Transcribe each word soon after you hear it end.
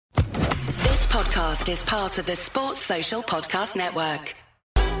podcast is part of the Sports Social Podcast Network.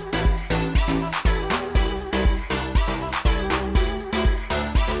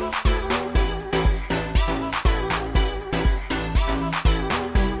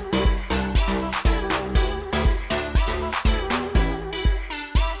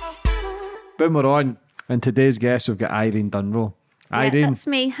 Boom, we're on. And today's guest, we've got Irene Dunroe. Irene, that's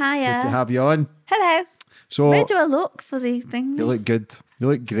me. Hiya. good to have you on. Hello. So, Where do I look for the thing? you look good. You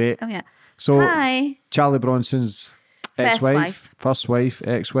look great. Oh, yeah. So, Hi. Charlie Bronson's first wife,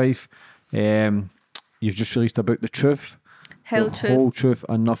 ex-wife. You've just released a book, The Truth. Whole truth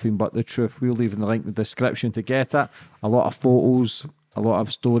and nothing but the truth. We'll leave in the link in the description to get it. A lot of photos, a lot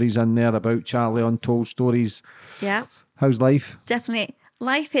of stories in there about Charlie, untold stories. Yeah. How's life? Definitely.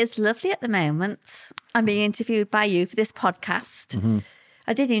 Life is lovely at the moment. I'm being interviewed by you for this podcast. Mm-hmm.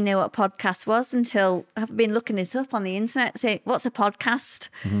 I didn't even know what a podcast was until I've been looking it up on the internet, saying, what's a podcast?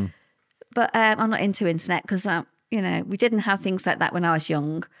 Mm-hmm. But I'm not into internet because, we didn't have things like that when I was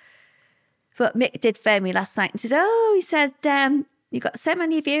young. But Mick did phone me last night and said, you've got so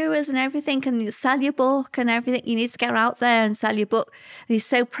many viewers and everything, and you sell your book and everything. You need to get out there and sell your book. And he's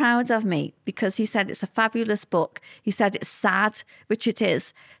so proud of me because he said it's a fabulous book. He said it's sad, which it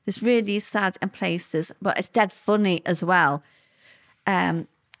is. It's really sad in places, but it's dead funny as well.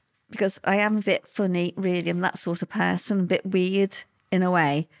 Because I am a bit funny, really. I'm that sort of person, a bit weird in a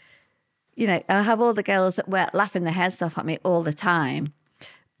way. You know, I have all the girls at work laughing their heads off at me all the time.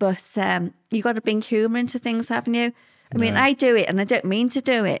 But you got to bring humour into things, haven't you? I mean, I do it and I don't mean to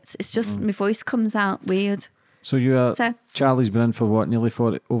do it. It's just my voice comes out weird. So Charlie's been in for what, nearly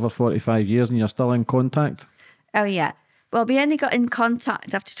over 45 years and you're still in contact? Oh, yeah. Well, we only got in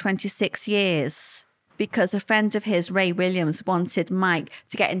contact after 26 years because a friend of his, Ray Williams, wanted Mike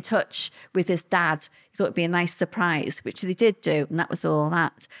to get in touch with his dad. He thought it'd be a nice surprise, which they did do, and that was all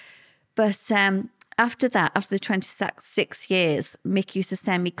that. But after that, after the 26 years, Mick used to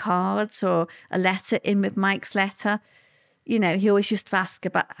send me cards or a letter in with Mike's letter. You know, he always used to ask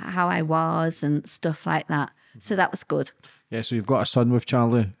about how I was and stuff like that. So that was good. Yeah, so you've got a son with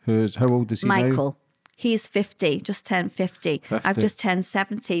Charlie. How old is he now? Michael. He's 50, just turned 50. I've just turned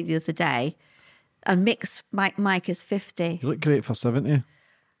 70 the other day. And Mike is 50. You look great for 70.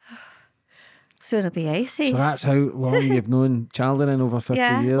 So it'll be 80. So that's how long you've known Charlie in over 50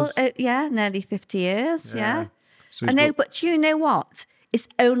 years? Well, nearly 50 years, yeah. So I know, but you know what? It's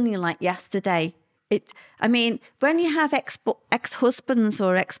only like yesterday. When you have ex-husbands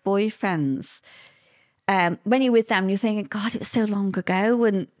or ex-boyfriends, when you're with them, you're thinking, God, it was so long ago,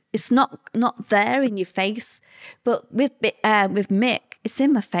 and it's not there in your face. But with Mick, it's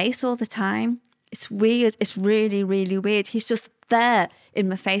in my face all the time. It's weird. It's really, really weird. He's just there in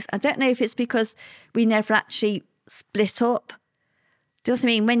my face. I don't know if it's because we never actually split up. Do you know what I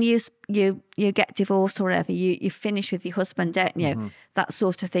mean? When you get divorced or whatever, you finish with your husband, don't you? Mm-hmm. That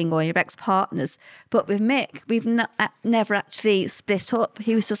sort of thing, or your ex-partners. But with Mick, we've never actually split up.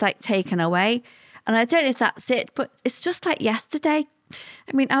 He was just like taken away. And I don't know if that's it, but it's just like yesterday.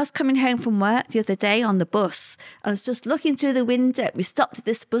 I mean, I was coming home from work the other day on the bus and I was just looking through the window. We stopped at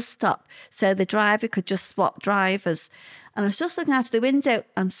this bus stop so the driver could just swap drivers. And I was just looking out of the window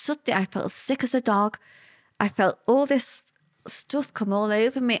and suddenly I felt sick as a dog. I felt all this stuff come all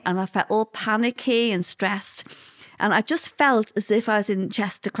over me and I felt all panicky and stressed. And I just felt as if I was in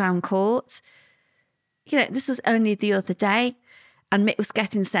Chester Crown Court. You know, this was only the other day and Mick was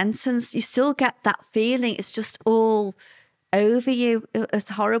getting sentenced. You still get that feeling. It's just all over you. It's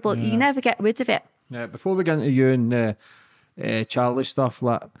horrible. Yeah. You never get rid of it. Yeah. Before we get into you and Charlie stuff,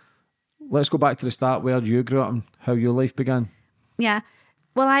 let's go back to the start where you grew up and how your life began. Yeah.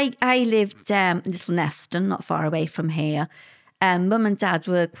 Well, I lived in Little Neston, not far away from here. Mum and Dad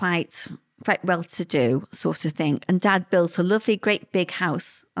were quite well-to-do sort of thing. And Dad built a lovely, great big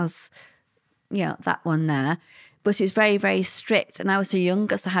house, as that one there. But he was very, very strict. And I was the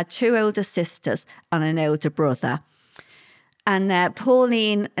youngest. I had 2 older sisters and an older brother. And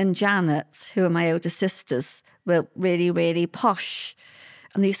Pauline and Janet, who are my older sisters, were really, really posh.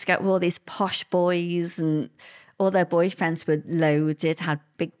 And they used to get with all these posh boys and all their boyfriends were loaded, had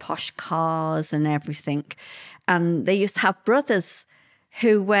big posh cars and everything. And they used to have brothers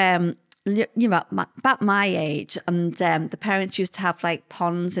who were, about my age. And the parents used to have like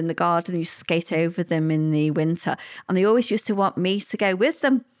ponds in the garden. They used to skate over them in the winter. And they always used to want me to go with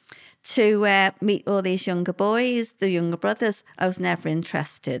them to meet all these younger boys, the younger brothers. I was never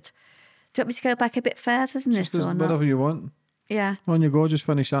interested. Do you want me to go back a bit further than this or not? Whatever you want. Yeah. On you go, just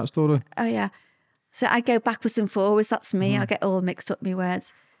finish that story. Oh, yeah. So I go backwards and forwards, that's me. I get all mixed up, my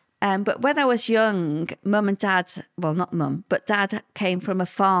words. But when I was young, mum and dad, well, not mum, but dad came from a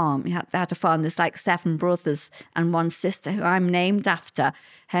farm. They had a farm. There's like 7 brothers and 1 sister who I'm named after.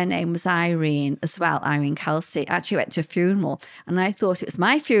 Her name was Irene as well, Irene Kelsey. I actually went to a funeral and I thought it was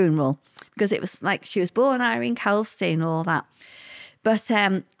my funeral because it was like she was born Irene Kelsey and all that. But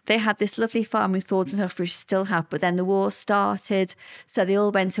they had this lovely farm in Thornton Hough, which still have, but then the war started, so they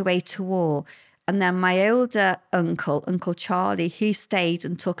all went away to war. And then my older uncle, Uncle Charlie, he stayed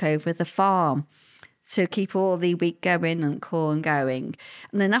and took over the farm to keep all the wheat going and corn going.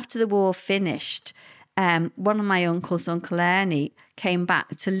 And then after the war finished, one of my uncles, Uncle Ernie, came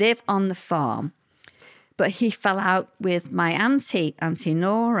back to live on the farm. But he fell out with my auntie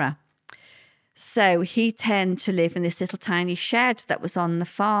Nora. So he turned to live in this little tiny shed that was on the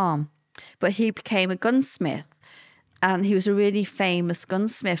farm. But he became a gunsmith. And he was a really famous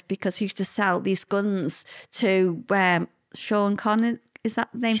gunsmith because he used to sell these guns to Sean Connery. Is that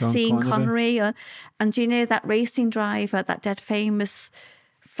the name? Sean Connery. And do you know that racing driver, that dead famous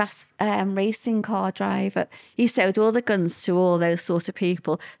fast racing car driver? He sold all the guns to all those sort of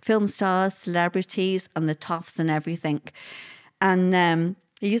people, film stars, celebrities, and the toffs and everything. And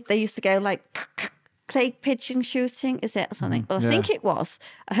they used to go like clay pigeon shooting, is it, or something? Well, I think it was.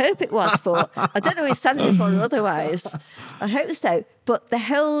 I hope it was for, I don't know if he's selling it for otherwise. I hope so. But the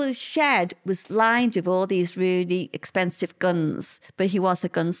whole shed was lined with all these really expensive guns, but he was a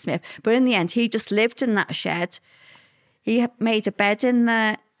gunsmith. But in the end, he just lived in that shed. He made a bed in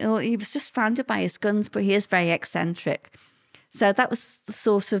there. He was just surrounded by his guns, but he is very eccentric. So that was the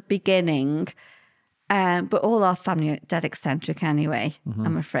sort of beginning. But all our family are dead eccentric anyway,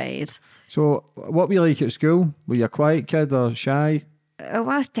 I'm afraid. So what were you like at school? Were you a quiet kid or shy? Oh,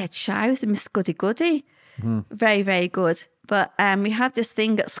 I was dead shy. I was a Miss Goody-Goody. Very, very good. But we had this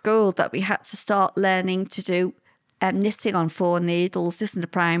thing at school that we had to start learning to do knitting on 4 needles. This in the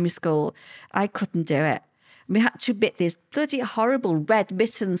primary school. I couldn't do it. We had to bit these bloody horrible red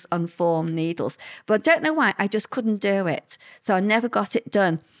mittens on 4 needles. But I don't know why, I just couldn't do it. So I never got it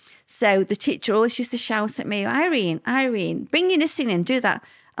done. So the teacher always used to shout at me, Irene, bring your knitting in, do that.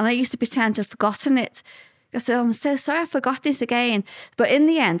 And I used to pretend I'd forgotten it. I said, I'm so sorry, I forgot this again. But in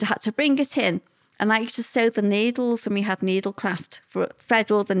the end, I had to bring it in. And I used to sew the needles, and we had needlecraft,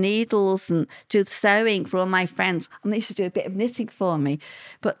 thread all the needles and do the sewing for all my friends. And they used to do a bit of knitting for me.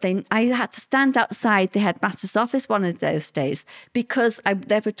 But then I had to stand outside the headmaster's office one of those days because I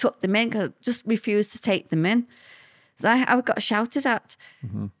never took them in, because I just refused to take them in. So I got shouted at,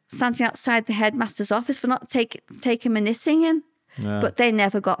 standing outside the headmaster's office for not taking my knitting in. Yeah. But they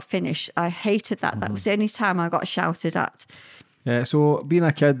never got finished. I hated that. That was the only time I got shouted at. Yeah, so being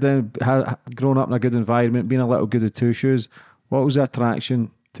a kid then, growing up in a good environment, being a little good at 2 shoes, what was the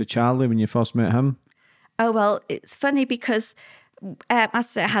attraction to Charlie when you first met him? Oh, well, it's funny because I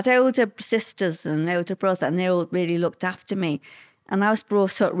had older sisters and an older brother, and they all really looked after me. And I was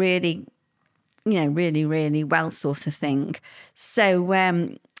brought up really, really, really well sort of thing. So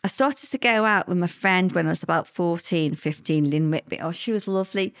I started to go out with my friend when I was about 14, 15, Lynn Whitby. Oh, she was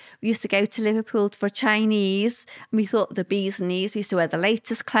lovely. We used to go to Liverpool for Chinese, and we thought the bees and knees. We used to wear the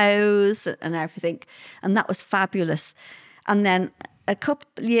latest clothes and everything, and that was fabulous. And then a couple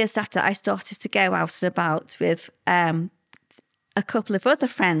of years after, I started to go out and about with a couple of other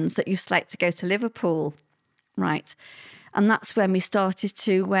friends that used to like to go to Liverpool, right? And that's when we started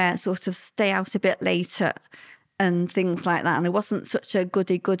to sort of stay out a bit later and things like that. And it wasn't such a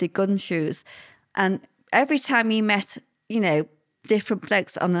goody gun shoes. And every time we met, different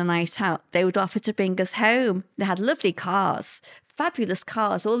blokes on a night out, they would offer to bring us home. They had lovely cars, fabulous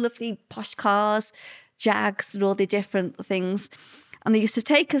cars, all lovely posh cars, Jags and all the different things. And they used to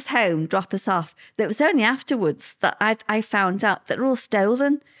take us home, drop us off. It was only afterwards that I found out that they're all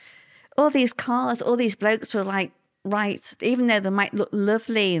stolen. All these cars, all these blokes were like, right, even though they might look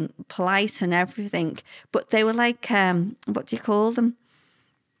lovely and polite and everything, but they were like, what do you call them?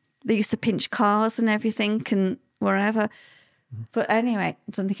 They used to pinch cars and everything and wherever. But anyway,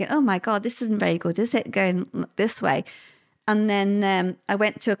 I'm thinking, oh my God, this isn't very good, is it, going this way? And then I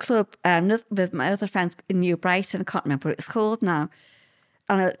went to a club with my other friends in New Brighton. I can't remember what it's called now.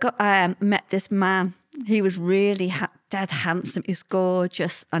 And I met this man. He was really dead handsome. He was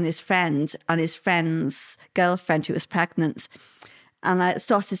gorgeous. And his friend's girlfriend, who was pregnant. And I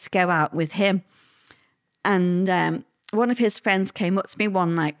started to go out with him. And one of his friends came up to me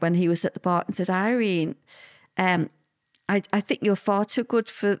one night when he was at the bar and said, Irene, I think you're far too good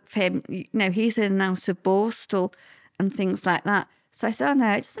for him. He's in and out of Borstal and things like that. So I said, oh,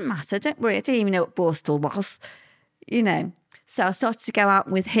 no, it doesn't matter. Don't worry. I didn't even know what Borstal was, So I started to go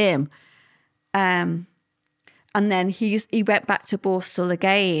out with him. And And then he went back to Borstal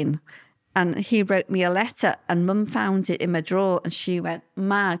again, and he wrote me a letter, and Mum found it in my drawer, and she went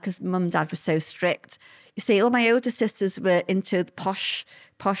mad because Mum and Dad were so strict. You see, all my older sisters were into the posh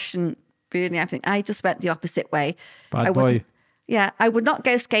and really everything. I just went the opposite way. Bad boy. Yeah, I would not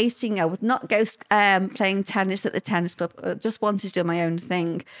go skating. I would not go playing tennis at the tennis club. I just wanted to do my own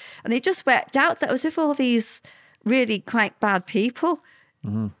thing. And it just worked out that I was with all these really quite bad people,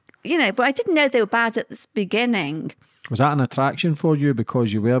 you know, but I didn't know they were bad at the beginning. Was that an attraction for you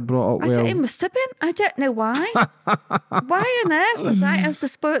because you were brought up well? It must have been. I don't know why. Why on earth was I? I was the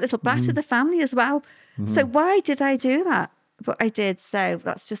spoiled little brat of the family as well. So why did I do that? But I did. So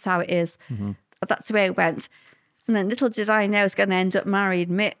that's just how it is. That's the way it went. And then little did I know I was going to end up married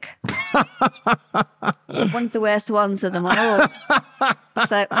Mick. One of the worst ones of them all.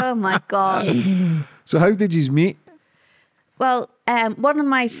 So, oh my God. So how did you meet? Well, one of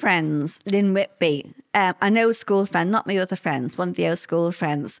my friends, Lynn Whitby, an old school friend, not my other friends, one of the old school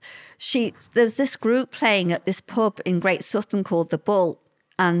friends, there was this group playing at this pub in Great Sutton called The Bull,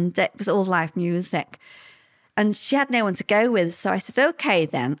 and it was all live music. And she had no one to go with, so I said, okay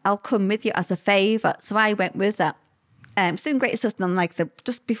then, I'll come with you as a favour. So I went with her. It's in Great Sutton, on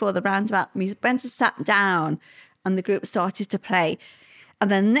just before the roundabout. We went and sat down, and the group started to play. And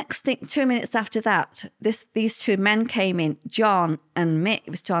then next thing, 2 minutes after that, these two men came in, John and Mick.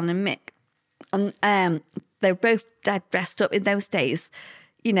 It was John and Mick. And they were both dead dressed up in those days.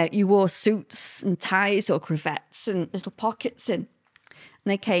 You know, you wore suits and ties or cravats and little pockets in. And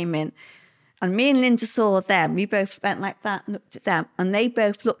they came in. And me and Linda saw them. We both went like that and looked at them. And they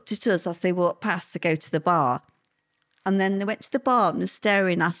both looked at us as they walked past to go to the bar. And then they went to the bar and were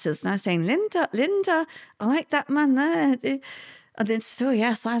staring at us. And I was saying, Linda, I like that man there. And then said, oh,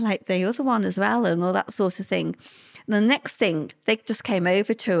 yes, I like the other one as well, and all that sort of thing. And the next thing, they just came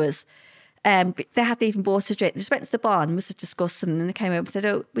over to us. They hadn't even bought a drink. They just went to the bar and must have discussed something. And they came over and said,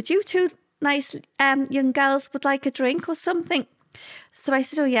 oh, would you two nice young girls would like a drink or something? So I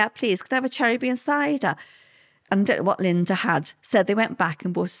said, oh, yeah, please, could I have a cherry beer and cider? And I don't know what Linda had. So they went back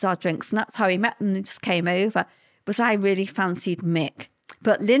and bought us our drinks. And that's how we met, and they just came over. But I really fancied Mick.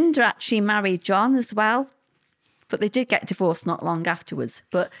 But Linda actually married John as well. But they did get divorced not long afterwards.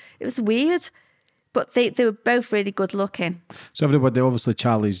 But it was weird. But they were both really good looking. So everybody, obviously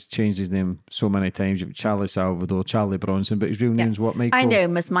Charlie's changed his name so many times. You've got Charlie Salvador, Charlie Bronson, but his real name's what, Michael? I know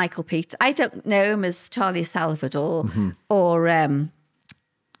him as Michael Peter. I don't know him as Charlie Salvador or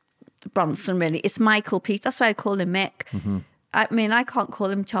Bronson, really. It's Michael Peter. That's why I call him Mick. I mean, I can't call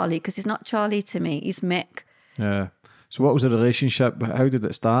him Charlie because he's not Charlie to me. He's Mick. Yeah. So what was the relationship? How did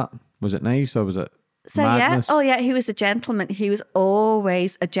it start? Was it nice or was it So madness? yeah, oh yeah, he was a gentleman. He was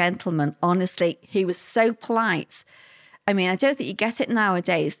always a gentleman. Honestly, he was so polite. I mean, I don't think you get it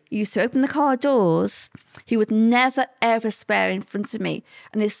nowadays. He used to open the car doors. He would never ever swear in front of me.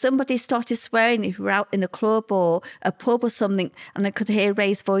 And if somebody started swearing, if we were out in a club or a pub or something, and I could hear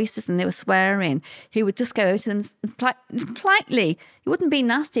raised voices and they were swearing, he would just go over to them politely. He wouldn't be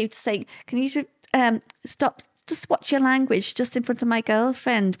nasty. He would just say, "Can you stop? Just watch your language just in front of my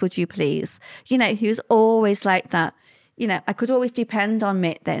girlfriend, would you please?" You know, he was always like that. You know, I could always depend on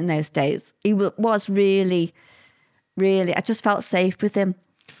Mick in those days. He was really, really, I just felt safe with him.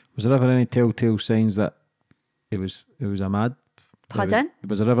 Was there ever any telltale signs that it was a mad? Pardon?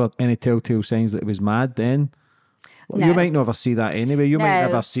 Was there ever any telltale signs that it was mad then? Well, No. You might never see that anyway. You might No.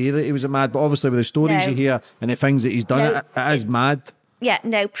 never see that he was a mad, but obviously with the stories No. you hear and the things that he's done, No. it is mad. Yeah,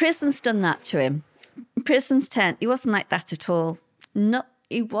 no, prison's done that to him. Prison's turned, he wasn't like that at all. No,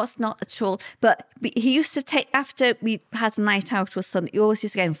 he was not at all. But he used to take, after we had a night out or something, he always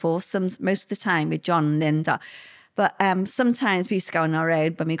used to go in foursomes most of the time with John and Linda. But sometimes we used to go on our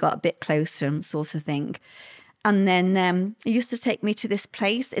own when we got a bit closer and sort of thing. And then he used to take me to this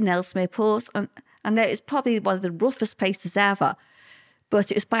place in Ellesmere Port. And it was probably one of the roughest places ever.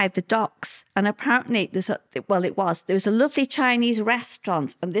 But it was by the docks. And apparently, there was a lovely Chinese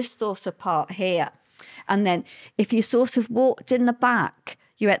restaurant and this sort of part here. And then if you sort of walked in the back,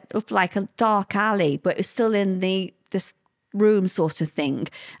 you went up like a dark alley, but it was still in this room sort of thing.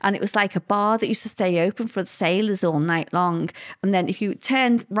 And it was like a bar that used to stay open for the sailors all night long. And then if you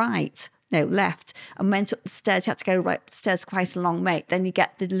turned left and went up the stairs, you had to go right up the stairs quite a long way. Then you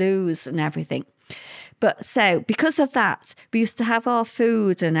get the loos and everything. But so because of that, we used to have our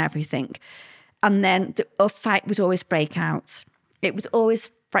food and everything. And then a fight would always break out. It was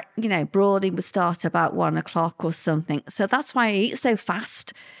always, brawling would start about 1 o'clock or something. So that's why I eat so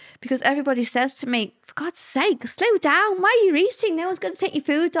fast. Because everybody says to me, for God's sake, slow down. Why are you eating? No one's going to take your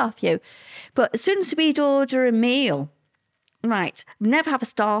food off you. But as soon as we'd order a meal, right, we never have a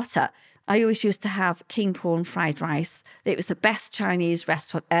starter. I always used to have king prawn fried rice. It was the best Chinese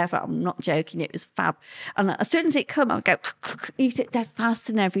restaurant ever. I'm not joking. It was fab. And as soon as it come, I'd go eat it dead fast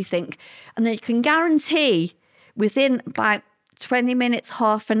and everything. And then you can guarantee within about 20 minutes,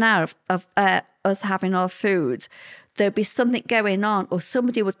 half an hour of us having our food, there'd be something going on, or some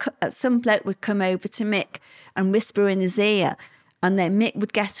bloke would come over to Mick and whisper in his ear, and then Mick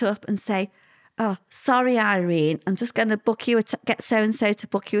would get up and say, "Oh, sorry, Irene, I'm just going to get so-and-so to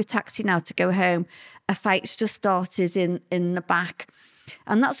book you a taxi now to go home. A fight's just started in the back."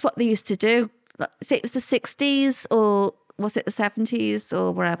 And that's what they used to do. It was the 60s, or was it the 70s,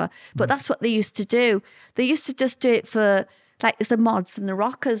 or wherever. But that's what they used to do. They used to just do it for, like, it's the mods and the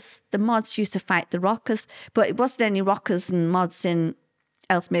rockers. The mods used to fight the rockers, but it wasn't any rockers and mods in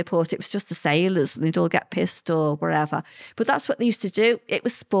Ellesmere Port. It was just the sailors, and they'd all get pissed or wherever. But that's what they used to do. It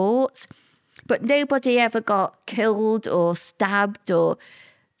was sport. But nobody ever got killed or stabbed or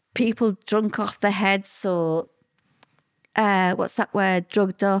people drunk off their heads or, what's that word,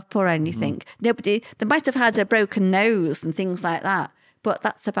 drugged up or anything. Nobody, they might have had a broken nose and things like that, but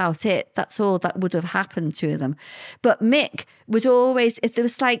that's about it. That's all that would have happened to them. But Mick would always, if there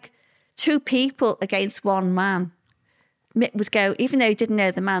was like two people against one man, Mick would go, even though he didn't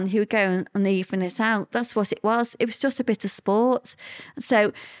know the man, he would go and even it out. That's what it was. It was just a bit of sport.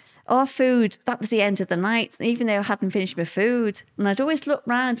 So our food, that was the end of the night, even though I hadn't finished my food. And I'd always look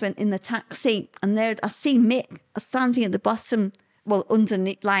round when in the taxi, and there I'd see Mick standing at the bottom, well,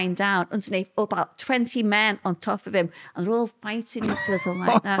 underneath, lying down, underneath about 20 men on top of him, and they're all fighting each other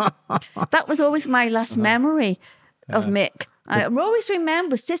like that. That was always my last memory of Mick. I always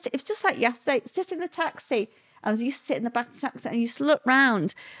remember sitting, it was just like yesterday, sitting in the taxi. I used to sit in the back of the taxi and I used to look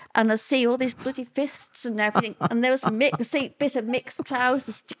round and I'd see all these bloody fists and everything. And there was a bit of Mick's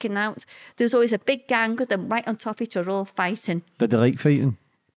trousers sticking out. There was always a big gang of them right on top of each other, all fighting. Did they like fighting?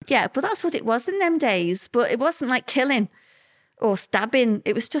 Yeah, but that's what it was in them days. But it wasn't like killing or stabbing.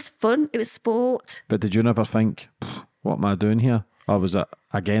 It was just fun. It was sport. But did you never think, what am I doing here? Or was it,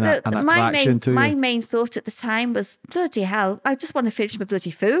 again, an attraction to you? My main thought at the time was, bloody hell, I just want to finish my bloody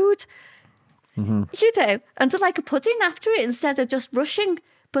food. Mm-hmm. You know, and to like a pudding after it instead of just rushing.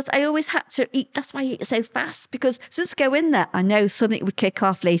 But I always had to eat. That's why I eat so fast, because since I go in there, I know something would kick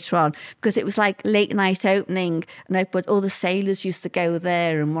off later on, because it was like late night opening, and all the sailors used to go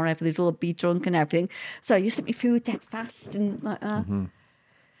there and whatever. They'd all be drunk and everything. So I used to eat food dead fast and like that. Mm-hmm.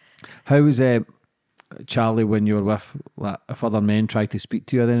 How was Charlie when you were with, like, if other men tried to speak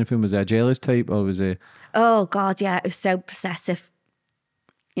to you or anything? Was he a jealous type, or was he? Oh God, yeah, it was so possessive.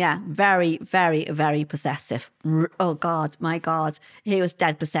 Yeah, very, very, very possessive. Oh, God, my God. He was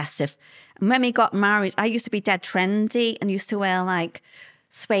dead possessive. And when we got married, I used to be dead trendy and used to wear like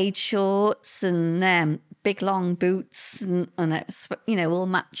suede shorts and big long boots and you know, all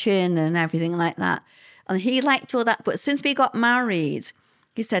matching and everything like that. And he liked all that. But since we got married,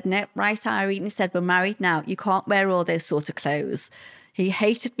 he said, "No, right, Irene," he said, "we're married now. You can't wear all those sort of clothes." He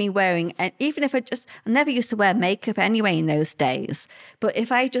hated me wearing, and even if I never used to wear makeup anyway in those days. But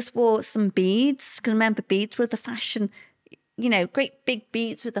if I just wore some beads, because remember, beads were the fashion, you know, great big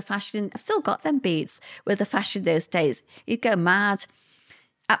beads with the fashion. I've still got them beads with the fashion those days. He'd go mad,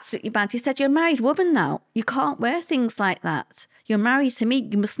 absolutely mad. He said, "You're a married woman now. You can't wear things like that. You're married to me.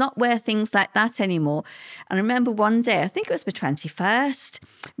 You must not wear things like that anymore." And I remember one day, I think it was my 21st,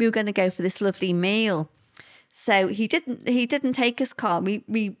 we were going to go for this lovely meal. So he didn't take his car.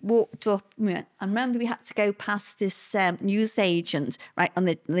 We walked up. I remember we had to go past this newsagent right on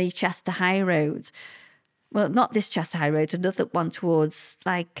the Chester High Road. Well, not this Chester High Road, another one towards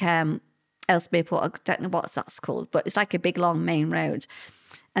like Ellesmere Port. I don't know what that's called, but it's like a big long main road.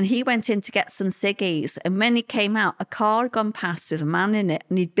 And he went in to get some ciggies. And when he came out, a car had gone past with a man in it,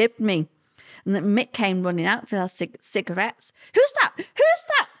 and he'd bibbed me. And then Mick came running out for our cigarettes. "Who's that? Who's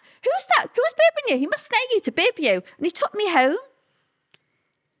that? Who's that? Who's bibbing you? He must know you to bib you." And he took me home.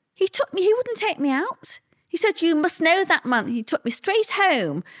 He wouldn't take me out. He said, "You must know that man." He took me straight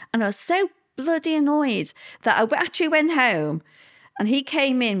home. And I was so bloody annoyed that I actually went home, and he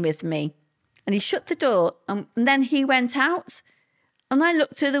came in with me and he shut the door, and then he went out. And I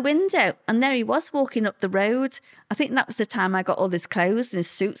looked through the window, and there he was walking up the road. I think that was the time I got all his clothes and his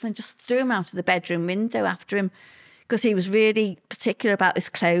suits, and just threw him out of the bedroom window after him, because he was really particular about his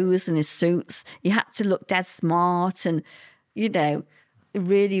clothes and his suits. He had to look dead smart and, you know,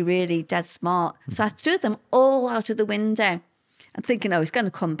 really, really dead smart. So I threw them all out of the window and thinking, oh, he's going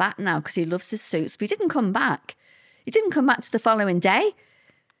to come back now because he loves his suits. But he didn't come back. He didn't come back to the following day.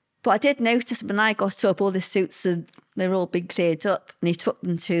 But I did notice when I got up, all the suits, they're all been cleared up, and he took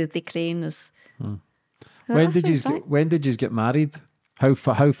them to the cleaners. When did you get married?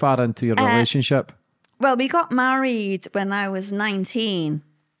 How far into your relationship? Well, we got married when I was 19.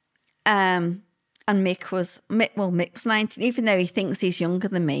 And Mick was 19, even though he thinks he's younger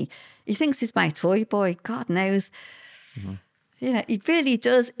than me. He thinks he's my toy boy. God knows. Mm-hmm. Yeah, he really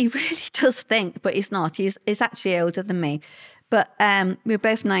does think, but he's not. He's actually older than me. But we were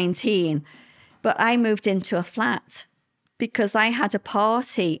both 19. But I moved into a flat because I had a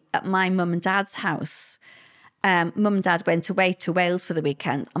party at my mum and dad's house. Mum and dad went away to Wales for the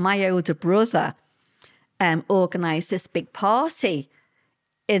weekend, and my older brother organised this big party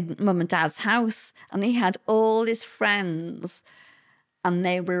in mum and dad's house, and he had all his friends, and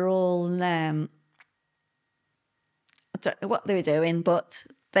they were all I don't know what they were doing, but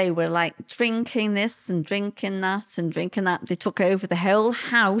they were like drinking this and drinking that and drinking that. They took over the whole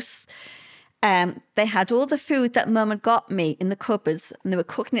house. They had all the food that mum had got me in the cupboards, and they were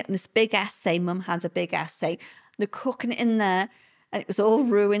cooking it in this big essay. Mum had a big essay. They're cooking it in there, and it was all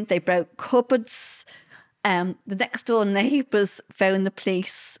ruined. They broke cupboards. The next door neighbours phoned the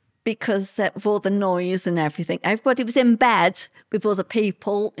police because of all the noise and everything. Everybody was in bed with other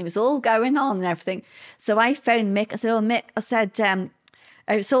people. It was all going on and everything. So I phoned Mick. I said, "Oh, Mick," I said,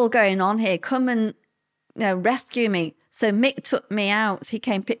 "it's all going on here. Come and rescue me." So Mick took me out. He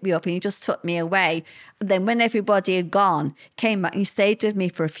came pick me up and he just took me away. And then when everybody had gone, came back and he stayed with me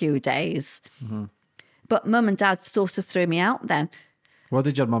for a few days. Mm-hmm. But mum and dad sort of threw me out then. What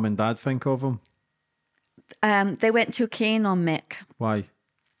did your mum and dad think of him? They weren't too keen on Mick. Why?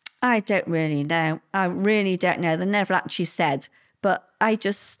 I don't really know. I really don't know. They never actually said. But I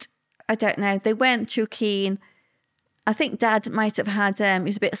don't know. They weren't too keen. I think Dad might have had,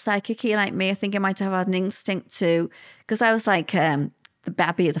 he's a bit psychic-y like me. I think he might have had an instinct too. Because I was like the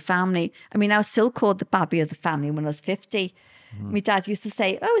babby of the family. I mean, I was still called the babby of the family when I was 50. Mm. My dad used to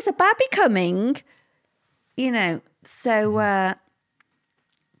say, "Oh, is a babby coming?" So...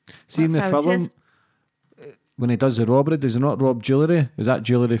 See in the film, when he does the robbery, does he not rob jewellery? Is that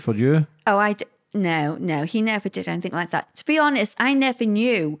jewellery for you? Oh, no, he never did anything like that. To be honest, I never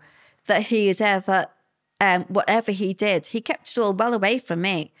knew that he had ever, whatever he did, he kept it all well away from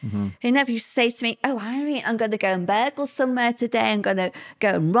me. Mm-hmm. He never used to say to me, "Oh, Irene, I'm going to go and burgle somewhere today. I'm going to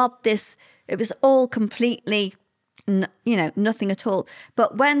go and rob this." It was all completely, nothing at all.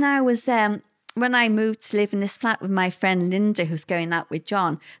 But when I moved to live in this flat with my friend Linda, who's going out with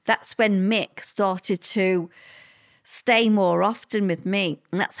John, that's when Mick started to stay more often with me.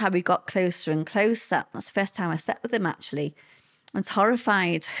 And that's how we got closer and closer. That's the first time I slept with him, actually. I was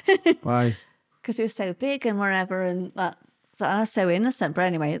horrified. Why? Because he was so big and whatever. And that, so I was so innocent. But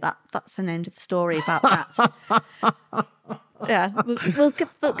anyway, that's an end of the story about that. Yeah, we'll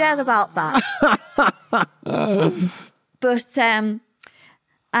forget about that. But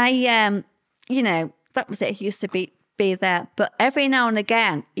that was it. He used to be there. But every now and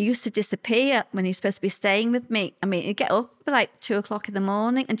again, he used to disappear when he's supposed to be staying with me. I mean, he'd get up at like 2:00 in the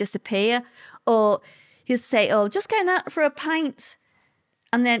morning and disappear. Or he'd say, "Oh, just going out for a pint."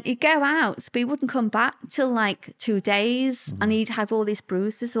 And then he'd go out, but he wouldn't come back till like 2 days. Mm-hmm. And he'd have all these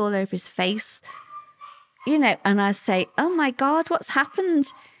bruises all over his face. And I'd say, "Oh my God, what's happened?"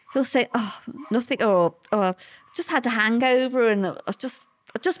 He'll say, "Oh, nothing. Or just had a hangover and I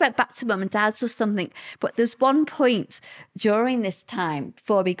just went back to mum and dad's or something." But there's one point during this time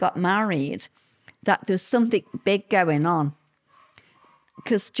before we got married that there's something big going on.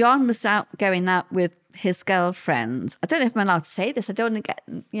 Because John was going out with his girlfriend. I don't know if I'm allowed to say this. I don't want to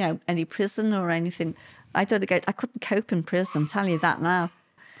get, any prison or anything. I couldn't cope in prison, I'm telling you that now.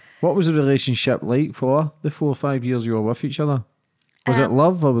 What was the relationship like for the 4 or 5 years you were with each other? Was it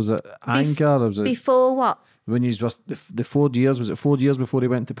love or was it anger? Or was it before what? When you was the 4 years, was it 4 years before he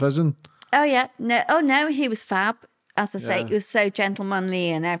went to prison? Oh yeah, no, he was fab. As I say, he was so gentlemanly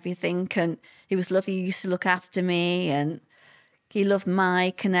and everything, and he was lovely. He used to look after me, and he loved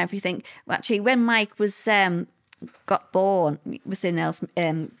Mike and everything. Well, actually, when Mike was got born, he was in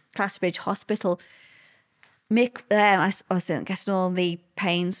Clatterbridge Hospital. Mick, I was getting all the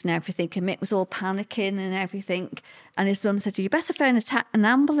pains and everything, and Mick was all panicking and everything. And his mum said, "You better phone an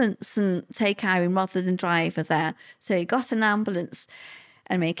ambulance and take Irene rather than drive her there." So he got an ambulance,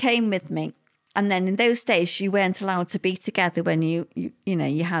 and he came with me. And then in those days, you weren't allowed to be together when you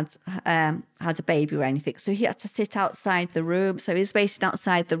had a baby or anything. So he had to sit outside the room. So he was waiting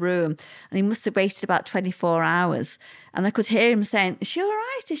outside the room, and he must have waited about 24 hours. And I could hear him saying, "Is she all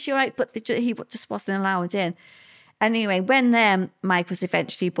right? Is she all right?" But he just wasn't allowed in. Anyway, when Mike was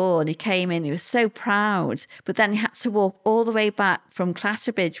eventually born, he came in, he was so proud. But then he had to walk all the way back from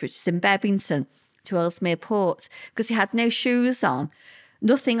Clatterbridge, which is in Bebington, to Ellesmere Port, because he had no shoes on.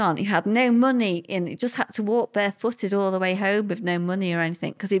 nothing on. He had no money in. He just had to walk barefooted all the way home with no money or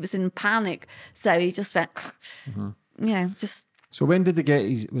anything because he was in panic. So he just went, just. So when did he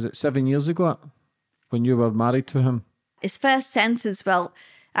get was it 7 years ago when you were married to him? His first sentence, well,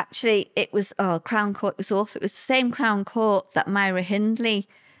 actually, it was, Crown Court was awful. It was the same Crown Court that Myra Hindley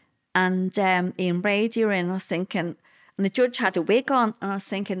and Ian Brady were in. I was thinking, and the judge had a wig on, and I was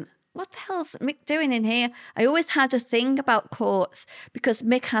thinking, what the hell's Mick doing in here? I always had a thing about courts because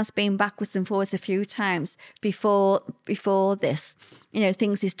Mick has been backwards and forwards a few times before this.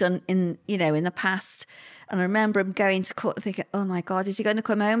 Things he's done in the past. And I remember him going to court thinking, oh my God, is he going to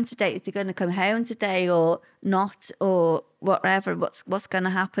come home today? Is he going to come home today or not? Or whatever, what's going to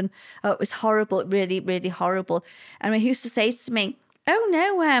happen? Oh, it was horrible, really, really horrible. And he used to say to me, oh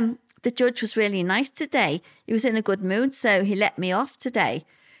no, the judge was really nice today. He was in a good mood, so he let me off today.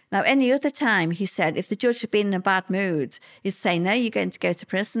 Now, any other time, he said, if the judge had been in a bad mood, he'd say, no, you're going to go to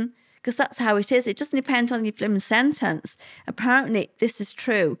prison. Because that's how it is. It doesn't depend on your flimsy sentence. Apparently, this is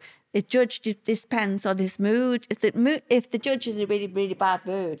true. The judge depends on his mood. If the judge is in a really, really bad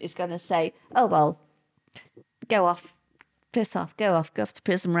mood, he's going to say, oh, well, go off, piss off, go off to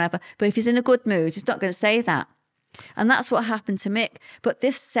prison, wherever. But if he's in a good mood, he's not going to say that. And that's what happened to Mick. But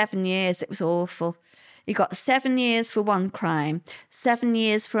this 7 years, it was awful. He got 7 years for one crime, 7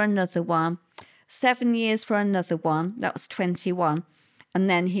 years for another one, 7 years for another one. That was 21. And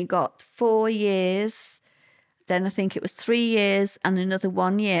then he got 4 years. Then I think it was 3 years and another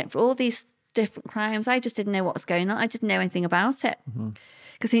 1 year for all these different crimes. I just didn't know what was going on. I didn't know anything about it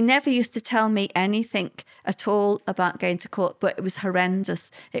because he never used to tell me anything at all about going to court, but it was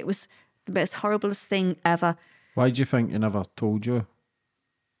horrendous. It was the most horriblest thing ever. Why do you think he never told you?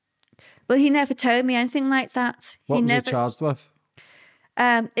 Well, he never told me anything like that. What was he charged with?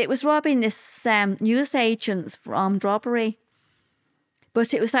 It was robbing this news agents for armed robbery.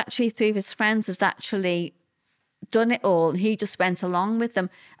 But it was actually three of his friends had actually done it all. He just went along with them.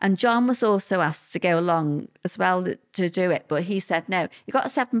 And John was also asked to go along as well to do it. But he said, no, you got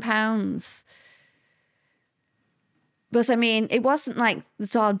 £7. But I mean, it wasn't like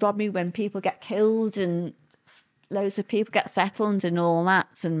the armed robbery when people get killed and loads of people get threatened and all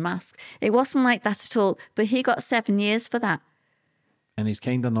that and masked. It wasn't like that at all. But he got 7 years for that. And he's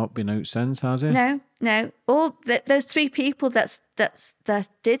kind of not been out since, has he? No. All those three people that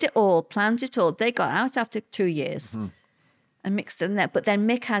did it all, planned it all, they got out after 2 years and mixed in there. But then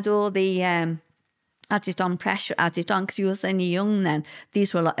Mick had all the added on pressure added on because he was only young then.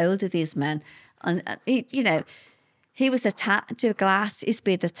 These were a lot older, these men. And, he was attacked with glass. He's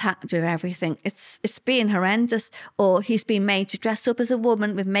been attacked with everything. It's been horrendous. Or he's been made to dress up as a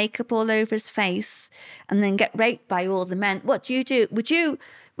woman with makeup all over his face and then get raped by all the men. What do you do? Would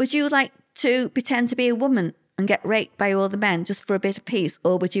you like to pretend to be a woman and get raped by all the men just for a bit of peace?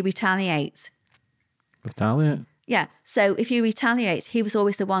 Or would you retaliate? Retaliate? Yeah. So if you retaliate, he was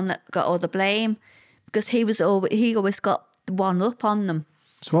always the one that got all the blame because he always got the one up on them.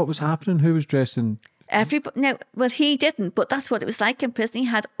 So what was happening? Who was dressing? Everybody, no, well, he didn't, but that's what it was like in prison. He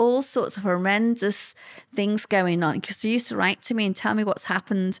had all sorts of horrendous things going on because he used to write to me and tell me what's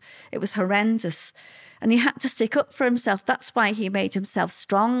happened. It was horrendous. And he had to stick up for himself. That's why he made himself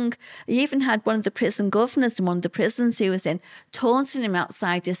strong. He even had one of the prison governors in one of the prisons he was in taunting him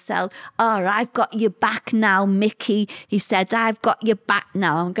outside his cell. Oh, I've got your back now, Mickey. He said, I've got your back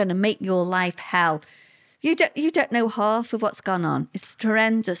now. I'm going to make your life hell. You don't know half of what's gone on. It's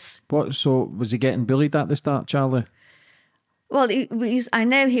horrendous. What? So was he getting bullied at the start, Charlie? Well, I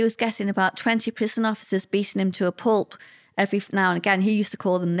know he was getting about 20 prison officers beating him to a pulp every now and again. He used to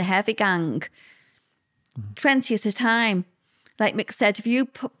call them the heavy gang. 20 at a time. Like Mick said, if you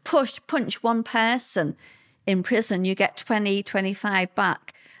punch one person in prison, you get 20, 25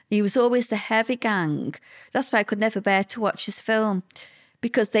 back. He was always the heavy gang. That's why I could never bear to watch his film.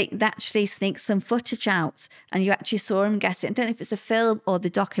 Because they actually sneaked some footage out and you actually saw him get it. I don't know if it's a film or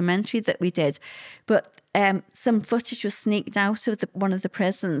the documentary that we did, but some footage was sneaked out of one of the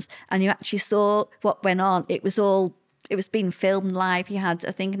prisons and you actually saw what went on. It was being filmed live. I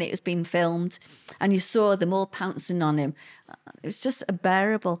think it was being filmed and you saw them all pouncing on him. It was just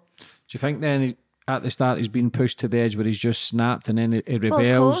unbearable. Do you think then at the start he's been pushed to the edge where he's just snapped and then he rebels?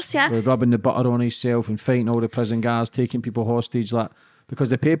 Well, of course, yeah. Rubbing the butter on himself and fighting all the prison guards, taking people hostage like... Because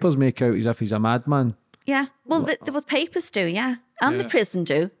the papers make out as if he's a madman. Yeah. Well, the papers do, yeah. And the prison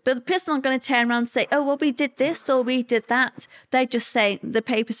do. But the prison aren't going to turn around and say, oh, well, we did this or we did that. They just say, the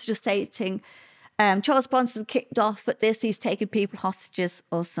papers are just saying, Charles Bronson kicked off at this, he's taken people hostages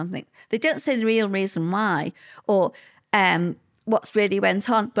or something. They don't say the real reason why or what's really went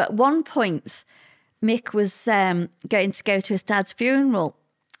on. But at one point, Mick was going to go to his dad's funeral.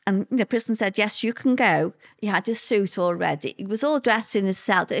 And Prison said, yes, you can go. He had his suit already. He was all dressed in his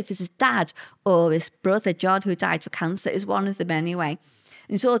cell. If it's his dad or his brother, John, who died for cancer, it was one of them anyway. And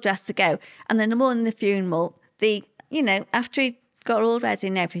he's all dressed to go. And then the morning of the funeral, after he got all ready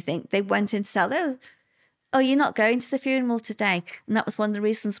and everything, they went into cell. Oh, you're not going to the funeral today. And that was one of the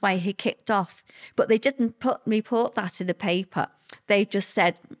reasons why he kicked off. But they didn't report that in the paper. They just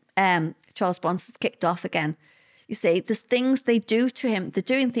said Charles Bronson's kicked off again. You see, there's things they do to him. They're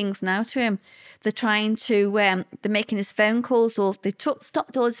doing things now to him. They're trying to, they're making his phone calls, or they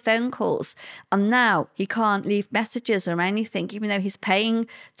stopped all his phone calls. And now he can't leave messages or anything, even though he's paying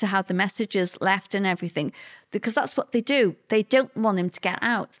to have the messages left and everything. Because that's what they do. They don't want him to get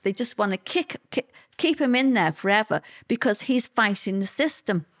out. They just want to keep him in there forever because he's fighting the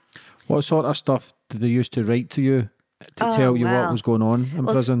system. What sort of stuff did they used to write to you to tell you what was going on in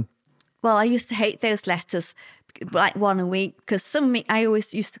prison? Well, I used to hate those letters, like one a week, because I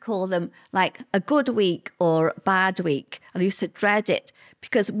always used to call them like a good week or a bad week. I used to dread it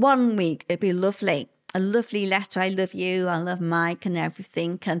because 1 week it'd be lovely, a lovely letter. I love you, I love Mike and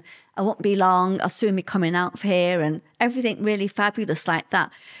everything, and I won't be long, I'll soon be coming out of here, and everything really fabulous like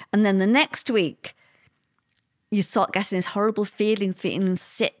that. And then the next week, you start getting this horrible feeling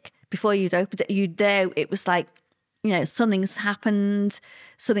sick before you'd opened it. You'd know it was like, something's happened,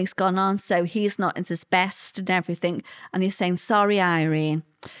 something's gone on, so he's not at his best and everything. And he's saying, sorry, Irene,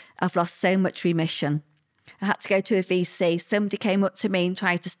 I've lost so much remission. I had to go to a VC. Somebody came up to me and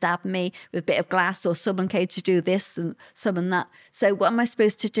tried to stab me with a bit of glass, or someone came to do this and someone that. So what am I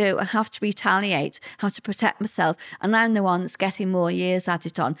supposed to do? I have to retaliate, I have to protect myself. And I'm the one that's getting more years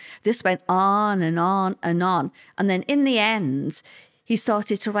added on. This went on and on and on. And then in the end, he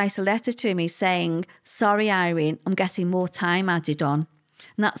started to write a letter to me saying, sorry, Irene, I'm getting more time added on.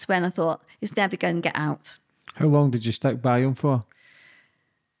 And that's when I thought, he's never going to get out. How long did you stick by him for?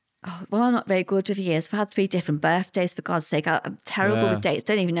 Oh, well, I'm not very good with years. I've had 3 different birthdays, for God's sake. I'm terrible with dates.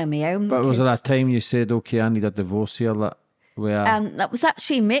 Don't even know my own. But was it that time you said, okay, I need a divorce here? That was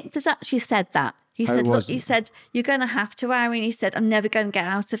actually Mick that's actually said that. He said, look, he said, you're going to have to, Irene. He said, I'm never going to get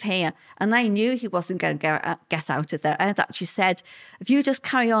out of here. And I knew he wasn't going to get out of there. I had actually said, if you just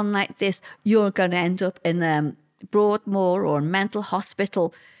carry on like this, you're going to end up in Broadmoor or a mental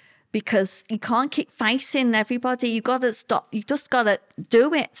hospital, because you can't keep fighting everybody. You got to stop. You just got to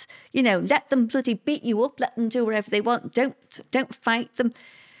do it. Let them bloody beat you up. Let them do whatever they want. Don't fight them.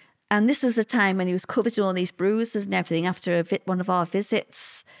 And this was a time when he was covered in all these bruises and everything after one of our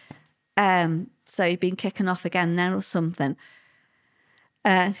visits. So he'd been kicking off again now or something.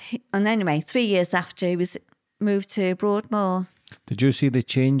 And anyway, 3 years after, he was moved to Broadmoor. Did you see the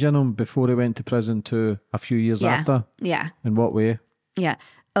change in him before he went to prison to a few years after? Yeah. In what way? Yeah.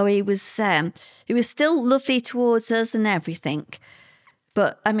 Oh, he was still lovely towards us and everything.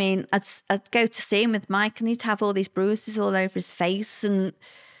 But, I mean, I'd go to see him with Mike and he'd have all these bruises all over his face. And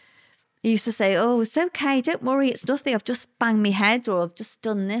he used to say, oh, it's okay, don't worry, it's nothing. I've just banged my head or I've just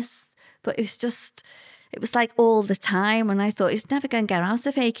done this. But it was like all the time. And I thought, he's never going to get out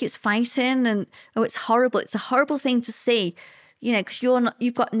of here. He keeps fighting. And, oh, it's horrible. It's a horrible thing to see, because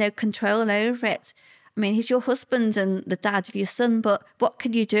you've got no control over it. I mean, he's your husband and the dad of your son, but what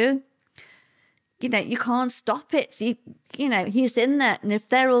can you do? You can't stop it. He's in there. And if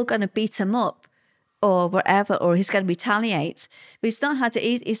they're all going to beat him up or whatever, or he's going to retaliate, but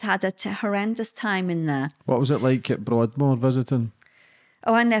he's had a horrendous time in there. What was it like at Broadmoor visiting?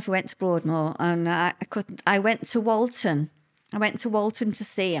 Oh, I never went to Broadmoor, and I couldn't. I went to Walton. I went to Walton to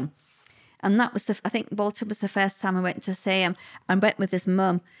see him, and that was I think Walton was the first time I went to see him. I went with his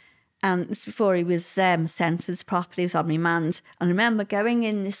mum, and this before he was sentenced properly. He was on remand. And I remember going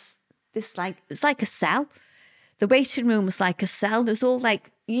in this like, it was like a cell. The waiting room was like a cell. It was all like,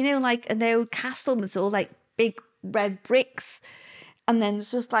 like an old castle. It was all like big red bricks. And then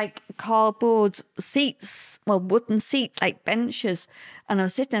it's just like cardboard seats, wooden seats, like benches. And I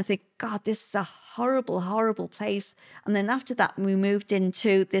was sitting there thinking, God, this is a horrible, horrible place. And then after that, we moved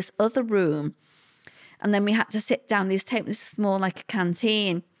into this other room. And then we had to sit down these tables. This is more like a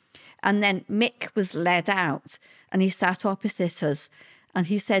canteen. And then Mick was led out and he sat opposite us. And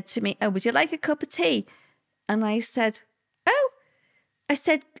he said to me, oh, would you like a cup of tea? And I said,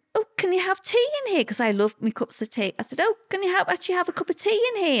 oh, can you have tea in here? Because I love my cups of tea. I said, oh, can you actually have a cup of tea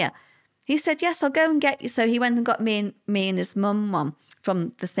in here? He said, yes, I'll go and get you. So he went and got me and his mum one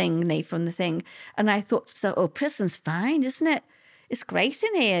from the thing. And I thought to myself, oh, prison's fine, isn't it? It's great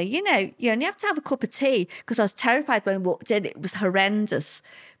in here. You only have to have a cup of tea, because I was terrified when I walked in. It was horrendous.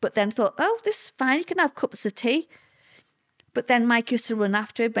 But then I thought, oh, this is fine. You can have cups of tea. But then Mike used to run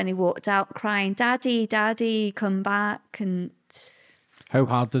after him when he walked out crying, Daddy, Daddy, come back. And how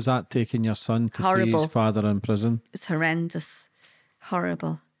hard is that, taking your son to see his father in prison? It's horrendous.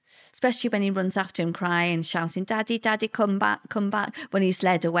 Horrible. Especially when he runs after him crying, shouting, Daddy, Daddy, come back, when he's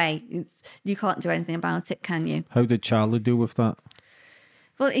led away. You can't do anything about it, can you? How did Charlie deal with that?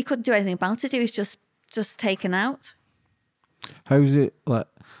 Well, he couldn't do anything about it. He was just taken out. How's it, like,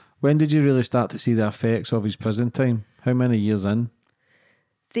 when did you really start to see the effects of his prison time? How many years in?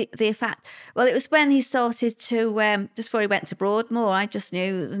 The effect, well, it was when he started to, just before he went to Broadmoor, I just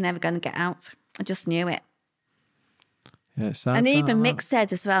knew he was never going to get out. I just knew it. Yeah, it's sad. And even Mick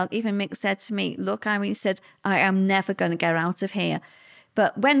said as well, Mick said to me, look, Irene, he said, I am never going to get out of here.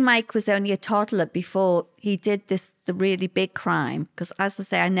 But when Mike was only a toddler before he did the really big crime, because as I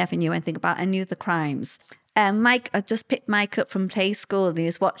say, I never knew anything about any of the crimes. I just picked Mike up from play school and he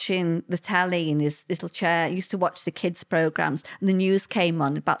was watching the telly in his little chair. He used to watch the kids' programmes and the news came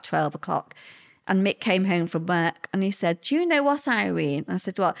on about 12 o'clock. And Mick came home from work and he said, do you know what, Irene? I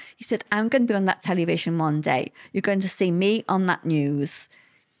said, what? He said, I'm going to be on that television one day. You're going to see me on that news.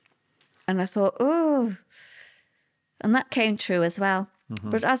 And I thought, oh. And that came true as well.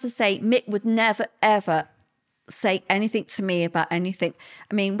 Mm-hmm. But as I say, Mick would never, ever say anything to me about anything.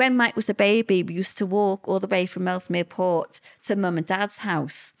 I mean, when Mike was a baby, we used to walk all the way from Ellesmere Port to Mum and Dad's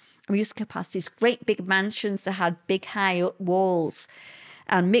house. And we used to go past these great big mansions that had big high up walls.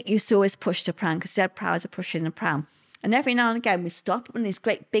 And Mick used to always push the pram because they're proud of pushing the pram. And every now and again, we'd stop in these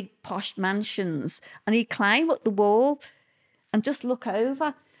great big posh mansions and he'd climb up the wall and just look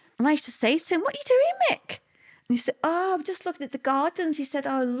over. And I used to say to him, what are you doing, Mick? And he said, oh, I'm just looking at the gardens. He said,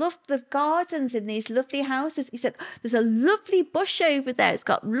 oh, I love the gardens in these lovely houses. He said, there's a lovely bush over there. It's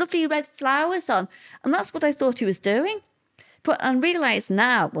got lovely red flowers on. And that's what I thought he was doing. But I realised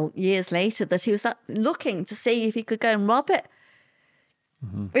now, well, years later, that he was looking to see if he could go and rob it.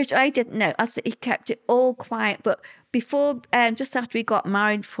 Mm-hmm. Which I didn't know. He kept it all quiet. But before, just after we got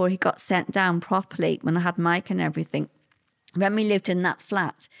married, before he got sent down properly, when I had Mike and everything, when we lived in that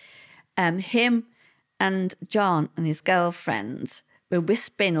flat, him and John and his girlfriend were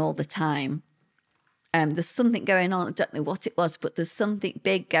whispering all the time. There's something going on. I don't know what it was, but there's something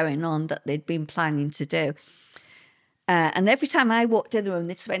big going on that they'd been planning to do. And every time I walked in the room,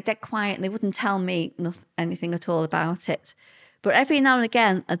 they just went dead quiet and they wouldn't tell me anything at all about it. But every now and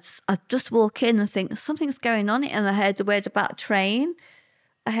again, I'd just walk in and think, something's going on. And I heard the word about a train.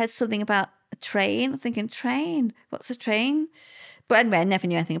 I heard something about a train. I'm thinking, train? What's a train? But anyway, I never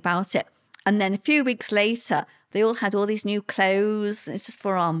knew anything about it. And then a few weeks later, they all had all these new clothes. It's just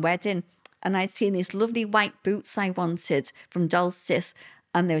for our wedding. And I'd seen these lovely white boots I wanted from Dulcis.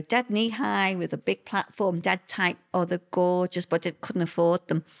 And they were dead knee high with a big platform, dead tight. Oh, they're gorgeous, but I couldn't afford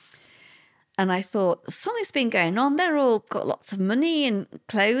them. And I thought, something's been going on. They're all got lots of money and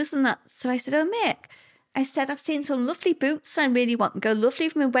clothes and that. So I said, oh, Mick, I said, I've seen some lovely boots. I really want them. Go lovely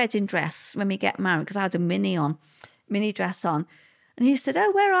for my wedding dress when we get married, because I had a mini dress on. And he said,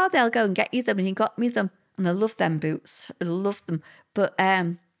 oh, where are they? I'll go and get you them. And he got me them. And I love them boots. I love them. But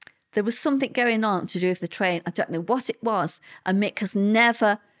there was something going on to do with the train. I don't know what it was. And Mick has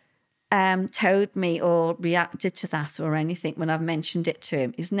never told me or reacted to that or anything when I've mentioned it to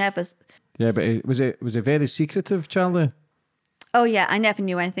him. He's never... Yeah, but was it very secretive, Charlie? Oh, yeah, I never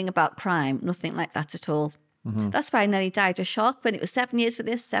knew anything about crime, nothing like that at all. Mm-hmm. That's why I nearly died of shock when it was 7 years for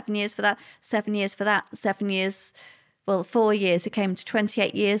this, 7 years for that, 7 years for that, 7 years, 4 years. It came to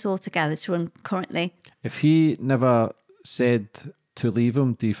 28 years altogether to run currently. If he never said to leave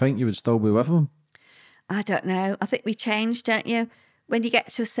him, do you think you would still be with him? I don't know. I think we change, don't you? When you get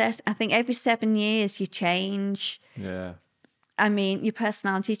to a certain, I think every 7 years you change. Yeah. I mean, your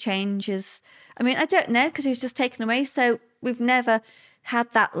personality changes. I mean, I don't know, because he was just taken away. So we've never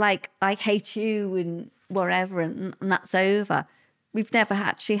had that, like, I hate you and whatever, and that's over. We've never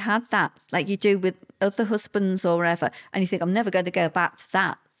actually had that, like you do with other husbands or whatever. And you think, I'm never going to go back to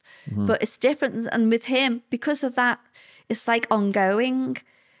that. Mm-hmm. But it's different. And with him, because of that, it's like ongoing.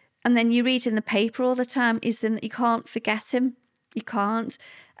 And then you read in the paper all the time, is that you can't forget him. You can't.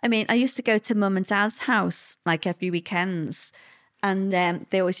 I mean, I used to go to Mum and Dad's house, like every weekends. And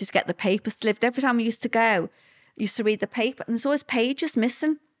they always just get the papers delivered. Every time we used to go, I used to read the paper, and there's always pages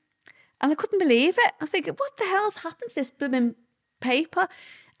missing. And I couldn't believe it. I think, what the hell's happened to this blooming paper?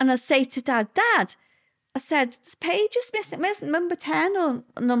 And I'd say to Dad, I said, there's pages missing. Where's number 10 or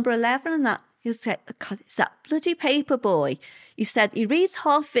number 11 and that? He said, God, it's that bloody paper boy. He said, he reads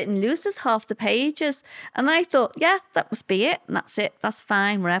half of it and loses half the pages. And I thought, yeah, that must be it. And that's it. That's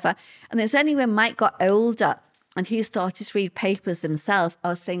fine, whatever. And it's only when Mike got older and he started to read papers himself, I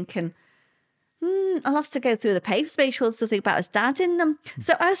was thinking, I'll have to go through the papers, make sure there's nothing about his dad in them.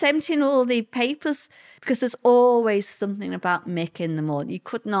 So I was emptying all the papers because there's always something about Mick in them all. You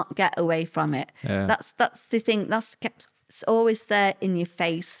could not get away from it. Yeah. That's the thing. It's always there in your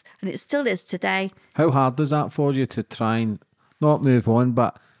face, and it still is today. How hard is that for you to try and not move on,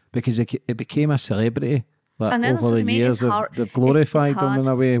 but because it became a celebrity? Like, I know, over the years, they've glorified them in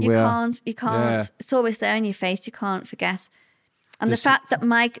a way you where... You can't. Yeah. It's always there in your face. You can't forget. And the fact that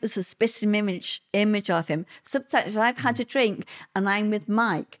Mike is a spitting image of him. Sometimes when I've had a drink and I'm with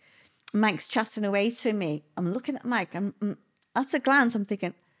Mike, Mike's chatting away to me. I'm looking at Mike. At a glance, I'm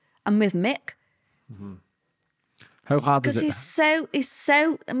thinking, I'm with Mick. Mm-hmm. How hard is it? Because he's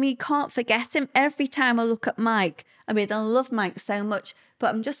so, I mean, you can't forget him. Every time I look at Mike, I mean, I love Mike so much,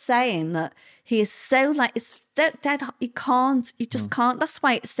 but I'm just saying that he is so like, it's dead. You just can't. That's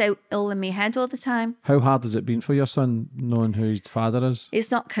why it's so ill in my head all the time. How hard has it been for your son knowing who his father is?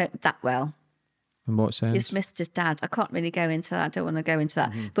 He's not coped that well. In what sense? He's missed his dad. I can't really go into that. I don't want to go into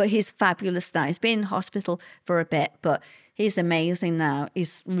that. But he's fabulous now. He's been in hospital for a bit, but he's amazing now.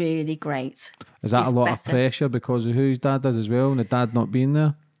 He's really great. Is that a lot of pressure because of who his dad is as well, and the dad not being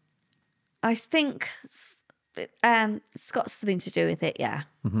there? I think it's got something to do with it, yeah.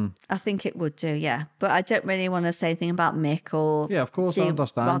 I think it would do, yeah. But I don't really want to say anything about Mick or... Yeah, of course, I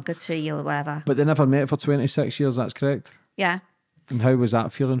understand. ...derogatory or whatever. But they never met for 26 years, that's correct? Yeah. And how was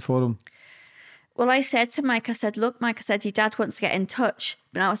that feeling for him? Well, I said to Mike, I said, look, Mike, I said, your dad wants to get in touch.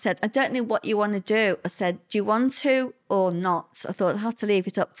 But I said, I don't know what you want to do. I said, do you want to or not? I thought I'd have to leave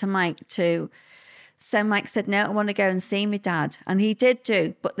it up to Mike too. So Mike said, no, I want to go and see my dad. And he did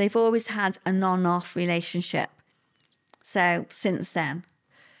do, but they've always had a non-off relationship. So since then.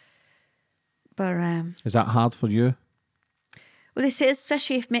 But is that hard for you? Well, it is,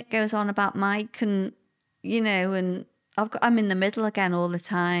 especially if Mick goes on about Mike and, you know, and I'm in the middle again all the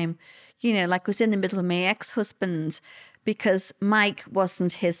time. You know, like I was in the middle of my ex-husband because Mike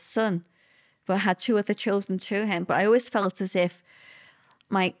wasn't his son, but I had 2 other children to him. But I always felt as if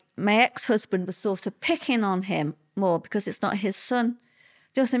my ex-husband was sort of picking on him more because it's not his son.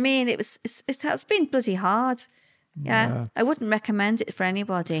 Do you know what I mean? It's been bloody hard. Yeah. I wouldn't recommend it for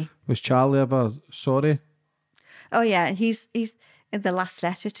anybody. Was Charlie ever sorry? Oh yeah, he's in the last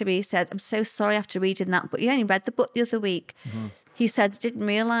letter to me, he said, I'm so sorry after reading that, but he only read the book the other week. He said, I didn't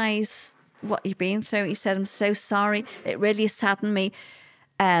realise what you've been through. He said, I'm so sorry. It really saddened me.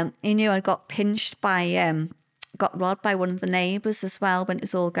 He knew I got pinched by, got robbed by one of the neighbours as well when it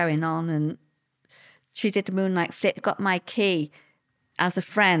was all going on. And she did a moonlight flit, got my key as a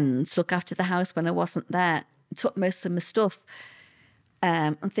friend to look after the house when I wasn't there. Took most of my stuff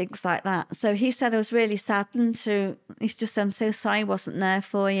and things like that. So he said I was really saddened to, he's just said, I'm so sorry I wasn't there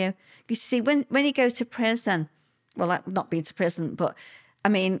for you. You see, when you go to prison, well, I've not been to prison, but I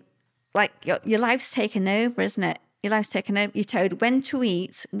mean, like your life's taken over, isn't it? Your life's taken over. You're told when to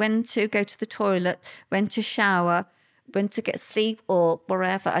eat, when to go to the toilet, when to shower, when to get sleep or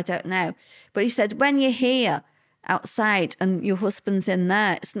wherever, I don't know. But he said, when you're here outside and your husband's in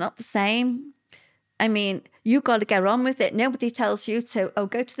there, it's not the same. I mean, you got to get on with it. Nobody tells you to,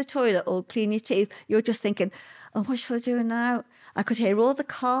 go to the toilet or clean your teeth. You're just thinking, what shall I do now? I could hear all the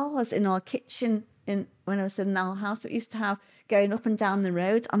cars in our kitchen when I was in our house that we used to have going up and down the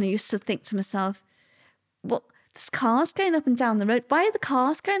road. And I used to think to myself, well, there's cars going up and down the road. Why are the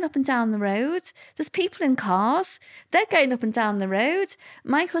cars going up and down the road? There's people in cars. They're going up and down the road.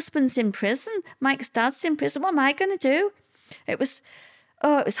 My husband's in prison. Mike's dad's in prison. What am I going to do? It was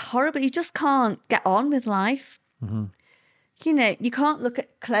horrible. You just can't get on with life. You know, you can't look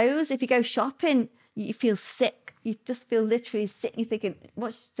at clothes. If you go shopping, you feel sick. You just feel literally sick. You're thinking,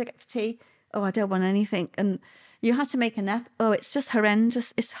 what should I get for tea? Oh, I don't want anything. And you have to make an effort. Oh, it's just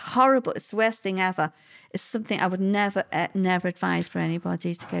horrendous. It's horrible. It's the worst thing ever. It's something I would never advise for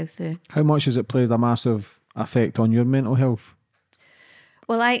anybody to go through. How much has it played a massive effect on your mental health?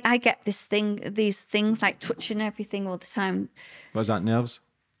 Well, I get these things like twitching everything all the time. Was that nerves?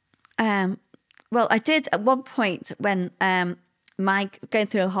 Well, I did at one point when Mike going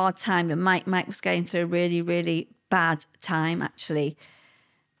through a hard time, and Mike was going through a really, really bad time actually.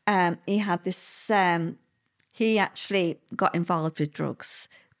 He had this. He actually got involved with drugs,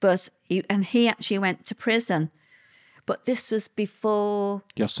 but he actually went to prison. But this was before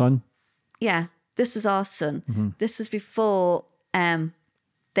your son. Yeah, this was our son. This was before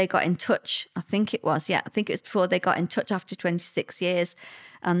they got in touch. I think it was. Yeah, I think it was before they got in touch after 26 years,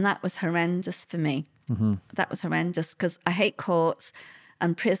 and that was horrendous for me. That was horrendous because I hate courts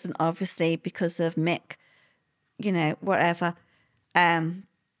and prison, obviously, because of Mick. You know, whatever.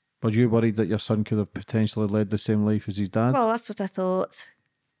 Were you worried that your son could have potentially led the same life as his dad? Well, that's what I thought.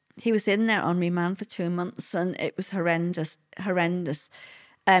 He was in there on remand for 2 months, and it was horrendous.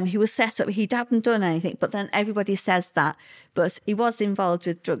 He was set up. He hadn't done anything, but then everybody says that. But he was involved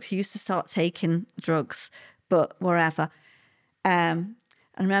with drugs. He used to start taking drugs, but wherever. I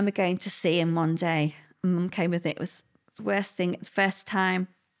remember going to see him one day. Mum came with it. It was the worst thing. The first time.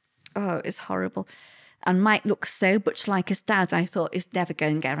 Oh, it was horrible. And Mike looked so much like his dad. I thought he's never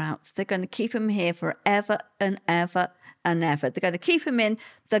going to get out. They're going to keep him here forever and ever and ever. They're going to keep him in.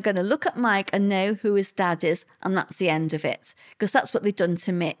 They're going to look at Mike and know who his dad is, and that's the end of it. Because that's what they've done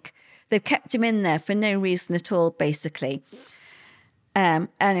to Mick. They've kept him in there for no reason at all, basically.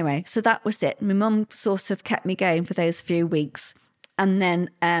 Anyway, so that was it. My mum sort of kept me going for those few weeks. And then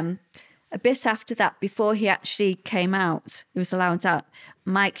a bit after that, before he actually came out, he was allowed out,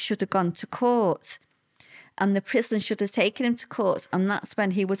 Mike should have gone to court. And the prison should have taken him to court. And that's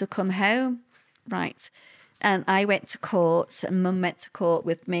when he would have come home. Right. And I went to court, and Mum went to court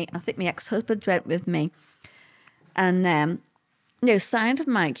with me. I think my ex-husband went with me. And no sign of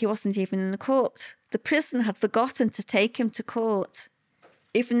Mike. He wasn't even in the court. The prison had forgotten to take him to court,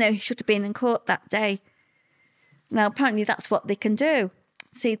 even though he should have been in court that day. Now, apparently that's what they can do.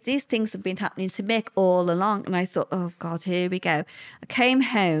 See, these things have been happening to Mick all along. And I thought, oh, God, here we go. I came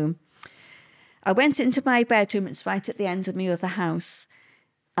home. I went into my bedroom. It's right at the end of my other house.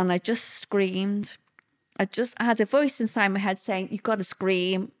 And I just screamed. I had a voice inside my head saying, you've got to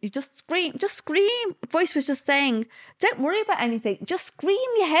scream. You just scream. The voice was just saying, don't worry about anything. Just scream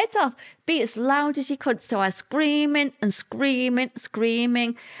your head off. Be as loud as you could. So I was screaming and screaming.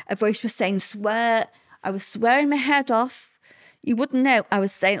 A voice was saying, swear. I was swearing my head off. You wouldn't know. I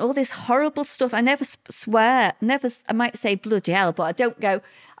was saying all this horrible stuff. I never swear. I might say bloody hell, but I don't go.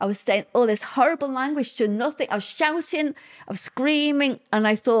 I was saying all this horrible language to nothing. I was shouting, I was screaming, and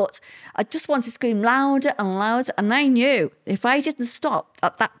I thought, I just wanted to scream louder and louder. And I knew if I didn't stop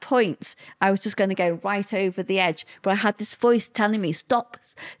at that point, I was just going to go right over the edge. But I had this voice telling me, stop,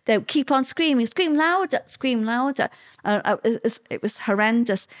 don't keep on screaming, scream louder. And it was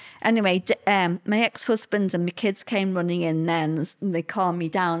horrendous. Anyway, my ex-husband and my kids came running in then, and they calmed me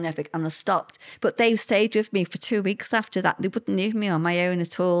down and I stopped. But they stayed with me for 2 weeks after that. They wouldn't leave me on my own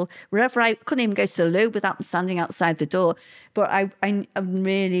at all. Wherever I couldn't even go to the loo without them standing outside the door. But I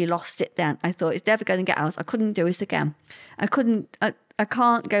really lost it then. I thought it's never going to get out. I couldn't do it again. I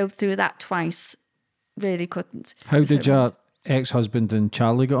can't go through that twice. Really couldn't. How did your ex-husband and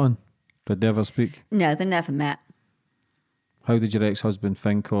Charlie get on? Did they ever speak? No, they never met. How did your ex-husband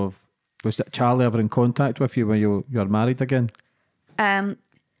think of... Was that Charlie ever in contact with you when you were married again?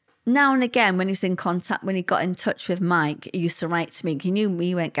 Now and again, when he was in contact, when he got in touch with Mike, he used to write to me. He knew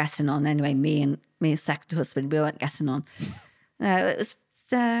we weren't getting on anyway. Me and his second husband, we weren't getting on. No, it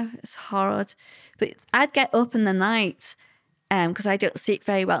was hard. But I'd get up in the night because I don't sleep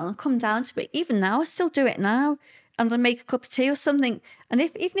very well, and I'll come down to it. Even now, I still do it now, and I'll make a cup of tea or something. And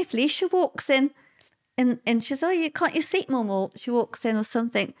even if Leisha walks in, and she says, "Oh, can't you sleep, Mum?" Or she walks in or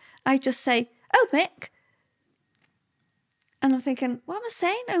something, I just say, "Oh, Mick." And I'm thinking, what am I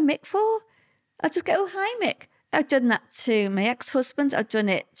saying, oh, Mick, for? I just go, oh, hi, Mick. I've done that to my ex-husband. I've done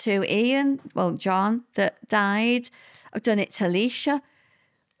it to Ian, John, that died. I've done it to Alicia.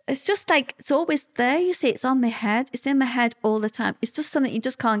 It's just like, it's always there, you see. It's on my head. It's in my head all the time. It's just something you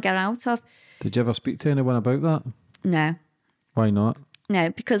just can't get out of. Did you ever speak to anyone about that? No. Why not?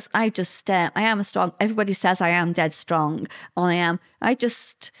 No, because I am a strong, everybody says I am dead strong. I am.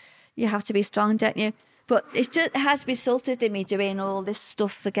 You have to be strong, don't you? But it has resulted in me doing all this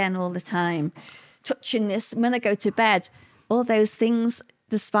stuff again all the time. Touching this. When I go to bed, all those things,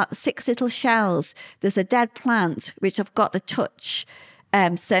 there's about 6 little shells. There's a dead plant, which I've got to touch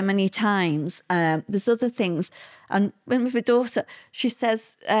so many times. There's other things. And when with my daughter, she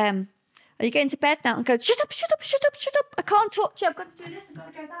says, are you going to bed now? And I go, shut up. I can't touch you. I've got to do this. I've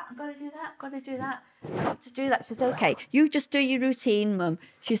got to do that. I've got to do that. I've got to do that. I have to do that. She says, okay, you just do your routine, Mum.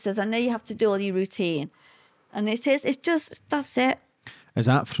 She says, I know you have to do all your routine. And it's just, that's it. Is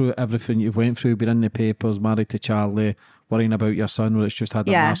that through everything you've went through, been in the papers, married to Charlie, worrying about your son, where it's just had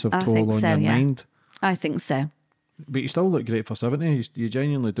a massive toll on your mind? I think so. But you still look great for 70. You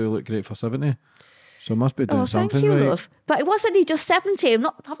genuinely do look great for 70. So must be doing something thank you, right. Love. But it wasn't just 70. I'm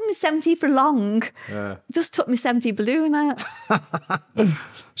not having me 70 for long. Yeah. Just took me 70 balloon out.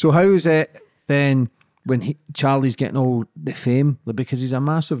 So how is it then when Charlie's getting all the fame? Because he's a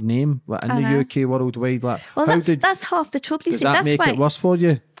massive name in the UK, worldwide. Well, that's half the trouble. You see, does that make it worse for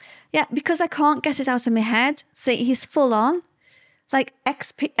you? Yeah, because I can't get it out of my head. See, he's full on. Like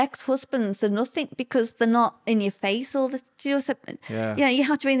ex-husbands, they're nothing because they're not in your face all the time. Yeah, you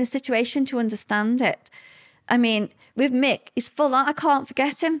have to be in the situation to understand it. I mean, with Mick, he's full on. I can't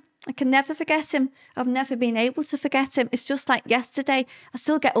forget him. I can never forget him. I've never been able to forget him. It's just like yesterday. I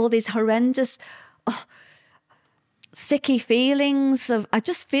still get all these horrendous, sicky feelings of. I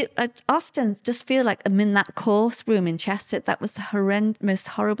often just feel like I'm in that course room in Chester. That was the most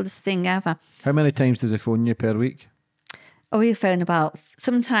horriblest thing ever. How many times does he phone you per week? Oh,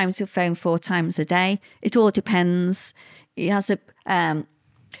 sometimes he'll phone 4 times a day. It all depends. He has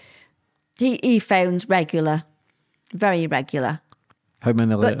he phones regular, very regular. How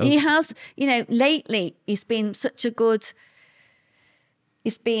many letters? But he has, lately he's been such a good.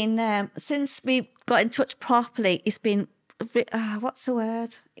 He's been since we got in touch properly. He's been what's the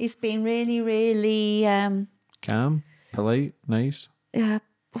word? He's been really, really calm, polite, nice. Yeah,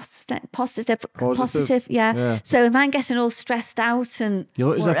 what's that? Positive. Yeah. So if I'm getting all stressed out and you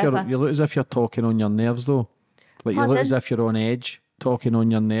look as if you're talking on your nerves though. Like you look as if you're on edge, talking on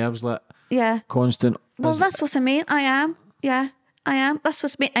your nerves, like constant. Well, that's what I mean. I am. Yeah. I am. That's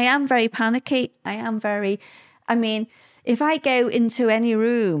what I mean. I am very panicky. I mean, if I go into any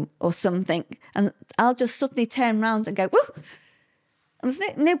room or something and I'll just suddenly turn around and go, whoo, there's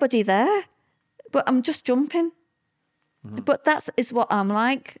nobody there, but I'm just jumping. But that is what I'm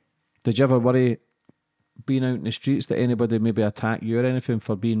like. Did you ever worry being out in the streets that anybody maybe attack you or anything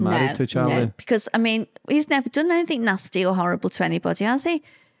for being married to Charlie? No, because, I mean, he's never done anything nasty or horrible to anybody, has he?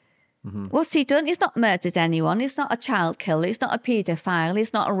 What's he done? He's not murdered anyone. He's not a child killer. He's not a paedophile.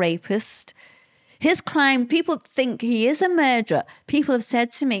 He's not a rapist. His crime, people think he is a murderer. People have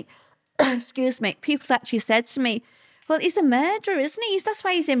said to me, excuse me, people actually said to me, well, he's a murderer, isn't he? That's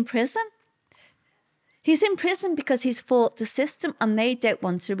why he's in prison. He's in prison because he's fought the system and they don't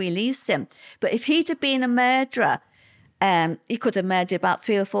want to release him. But if he'd have been a murderer, he could have murdered about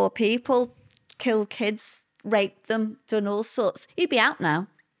 3 or 4 people, killed kids, raped them, done all sorts. He'd be out now.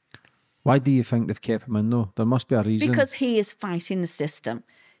 Why do you think they've kept him in though? There must be a reason. Because he is fighting the system.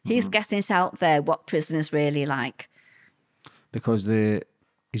 He's getting it out there what prison is really like. Because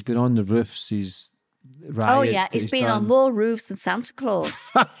he's been on the roofs, he's riots. Oh yeah, he's been on more roofs than Santa Claus.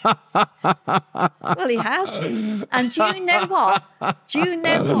 Well, he has. And do you know what?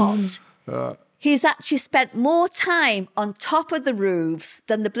 He's actually spent more time on top of the roofs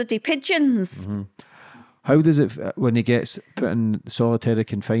than the bloody pigeons. How does it when he gets put in solitary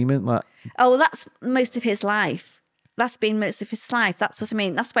confinement? Like, oh, that's most of his life. That's been most of his life. That's what I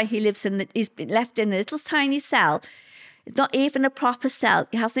mean. That's why he lives he's been left in a little tiny cell. It's not even a proper cell.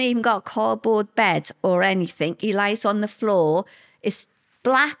 He hasn't even got a cardboard bed or anything. He lies on the floor. It's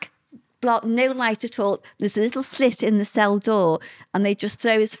black, no light at all. There's a little slit in the cell door and they just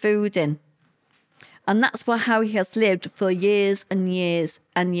throw his food in. And that's how he has lived for years and years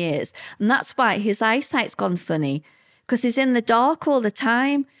and years. And that's why his eyesight's gone funny, because he's in the dark all the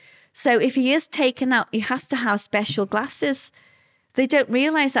time. So if he is taken out, he has to have special glasses. They don't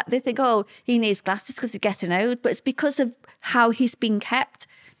realise that. They think, oh, he needs glasses because he's getting old. But it's because of how he's been kept.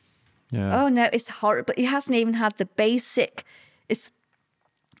 Yeah. Oh, no, it's horrible. He hasn't even had the basic... It's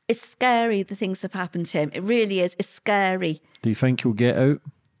scary, the things that have happened to him. It really is. It's scary. Do you think he'll get out?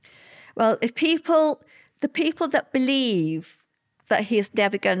 Well, the people that believe that he is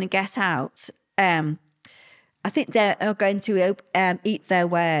never going to get out, I think they are going to eat their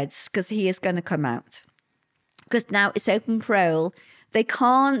words, because he is going to come out. Because now it's open parole. They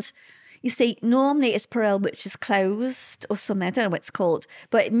can't, you see, normally it's parole which is closed or something, I don't know what it's called,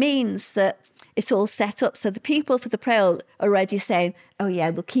 but it means that it's all set up. So the people for the parole are already saying, oh yeah,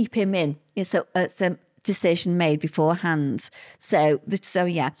 we'll keep him in. So it's a decision made beforehand. So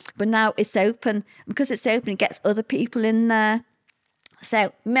yeah, but now it's open. Because it's open, it gets other people in there.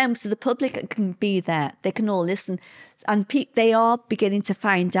 So members of the public can be there. They can all listen. And they are beginning to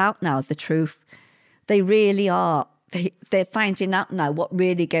find out now the truth. They really are. They're finding out now what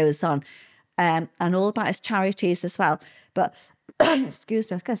really goes on. And all about his charities as well. But, excuse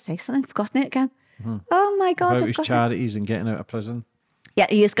me, I was going to say something. I've forgotten it again. Mm-hmm. Oh my God. About his charities and getting out of prison. Yeah,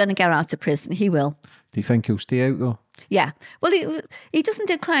 he is going to get out of prison. He will. Do you think he'll stay out though? Yeah. Well, he doesn't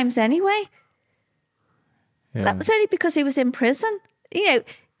do crimes anyway. Yeah. That was only because he was in prison.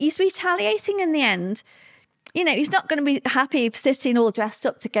 He's retaliating in the end. He's not going to be happy sitting all dressed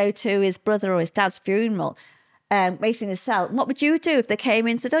up to go to his brother or his dad's funeral, waiting in his cell. What would you do if they came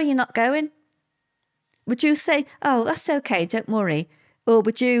in and said, oh, you're not going? Would you say, oh, that's okay, don't worry? Or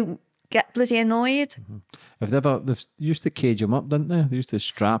would you get bloody annoyed? Mm-hmm. They used to cage him up, didn't they? They used to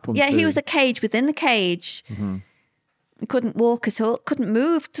strap him. Yeah, he was a cage within a cage. Mm-hmm. He couldn't walk at all, couldn't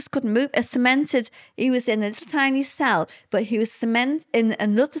move. He was in a little tiny cell, but he was cemented in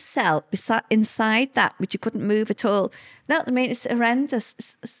another cell inside that, which he couldn't move at all. No, I mean, it's horrendous.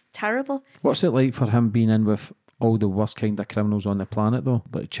 It's terrible. What's it like for him being in with all the worst kind of criminals on the planet, though?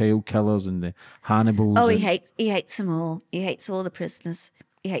 Like child killers and the Hannibals. Oh, he hates them all. He hates all the prisoners.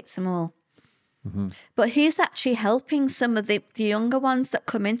 He hates them all. Mm-hmm. But he's actually helping some of the younger ones that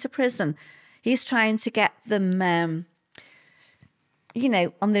come into prison. He's trying to get them, on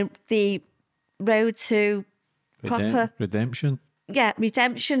the road to proper redemption. Yeah,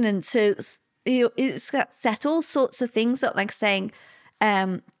 redemption, and to it's set all sorts of things up, like saying,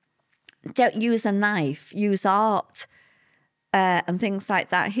 don't use a knife, use art, and things like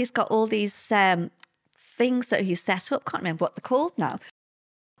that. He's got all these things that he's set up. Can't remember what they're called now.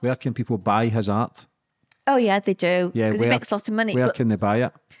 Where can people buy his art? Oh yeah, they do. Yeah, because he makes lots of money. Where can they buy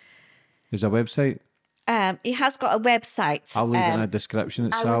it? There's a website. He has got a website. I'll leave it in the description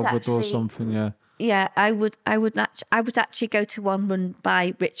at Salvador or something. Yeah. Yeah, I would actually go to one run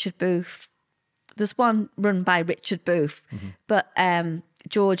by Richard Booth. There's one run by Richard Booth, but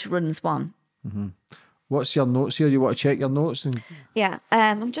George runs one. Mm-hmm. What's your notes here? You want to check your notes? Yeah,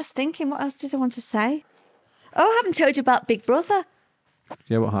 I'm just thinking, what else did I want to say? Oh, I haven't told you about Big Brother.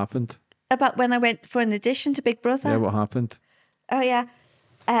 Yeah, what happened? About when I went for an audition to Big Brother. Yeah, what happened? Oh, yeah.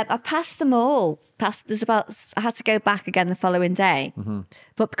 I passed them all. I had to go back again the following day. Mm-hmm.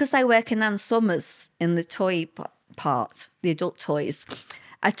 But because I work in Ann Summers in the toy part, the adult toys,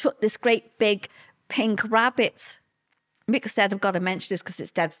 I took this great big pink rabbit. Mick said, I've got to mention this because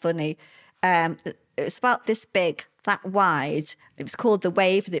it's dead funny. It's about this big, that wide. It was called The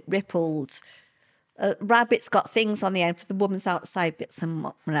Wave and it rippled. Rabbit's got things on the end for the woman's outside bits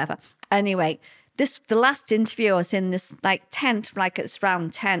and whatever. Anyway, the last interview, I was in this like tent, like it's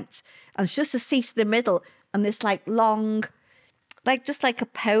round tent, and it's just a seat in the middle, and this like long, like just like a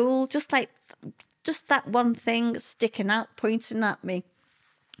pole, just that one thing sticking out, pointing at me.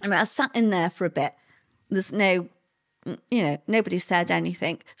 I mean, I sat in there for a bit. There's nobody said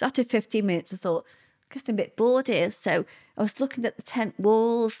anything. So after 15 minutes, I thought, I guess I'm a bit bored here. So I was looking at the tent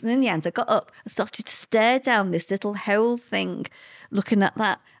walls, and in the end, I got up and started to stare down this little hole thing, looking at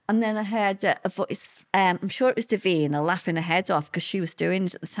that. And then I heard a voice, I'm sure it was Davina, laughing her head off because she was doing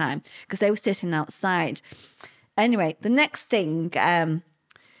it at the time, because they were sitting outside. Anyway, the next thing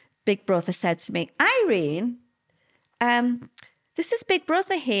Big Brother said to me, Irene, this is Big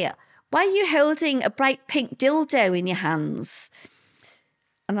Brother here. Why are you holding a bright pink dildo in your hands?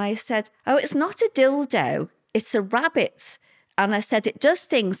 And I said, oh, it's not a dildo, it's a rabbit. And I said, it does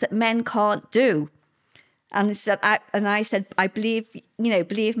things that men can't do. And he said, I said, I believe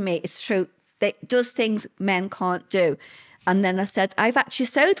me, it's true. It does things men can't do. And then I said, I've actually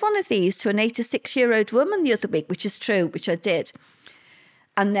sold one of these to an 86-year-old woman the other week, which is true, which I did.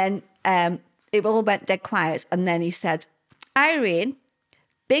 And then it all went dead quiet. And then he said, Irene,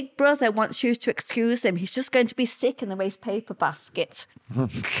 Big Brother wants you to excuse him. He's just going to be sick in the waste paper basket.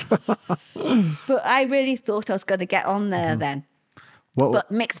 But I really thought I was going to get on there then.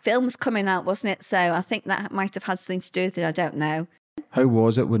 But mixed films coming out, wasn't it? So I think that might have had something to do with it. I don't know. How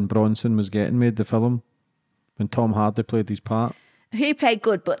was it when Bronson was getting made, the film? When Tom Hardy played his part? He played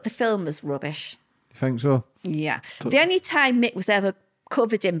good, but the film was rubbish. You think so? Yeah. The only time Mick was ever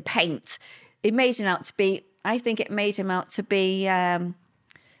covered in paint, it made him out to be, I think it made him out to be a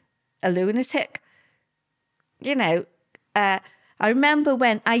lunatic. I remember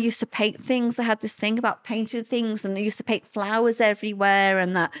when I used to paint things, I had this thing about painting things, and I used to paint flowers everywhere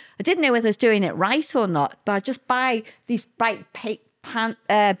and that. I didn't know whether I was doing it right or not, but I'd just buy these bright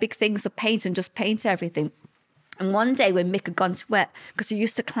big things of paint and just paint everything. And one day when Mick had gone to work, because he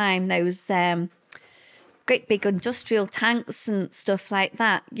used to climb those great big industrial tanks and stuff like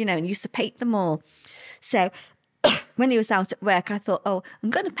that, and used to paint them all. So when he was out at work, I thought, I'm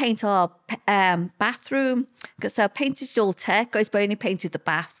going to paint our bathroom. So I painted it all turquoise, but I only painted the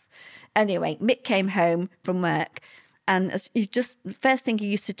bath. Anyway, Mick came home from work, and the first thing he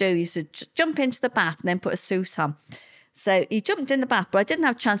used to do, he used to jump into the bath and then put a suit on. So he jumped in the bath, but I didn't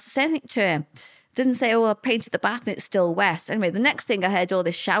have a chance to say anything to him. Didn't say, I painted the bath and it's still wet. Anyway, the next thing I heard all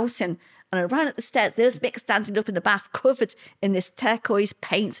this shouting, and I ran up the stairs. There was Mick standing up in the bath, covered in this turquoise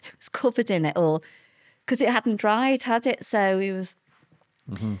paint. It was covered in it all. Because it hadn't dried, had it? So he was...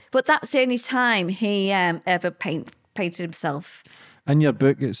 Mm-hmm. But that's the only time he ever painted himself. In your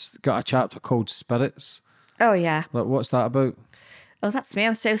book, it's got a chapter called Spirits. Oh, yeah. Like, what's that about? Oh, that's me.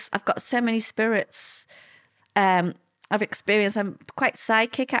 I've got so many spirits I've experienced. I'm quite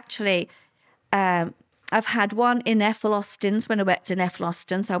psychic, actually. I've had one in Ethel Austin's when I worked in Ethel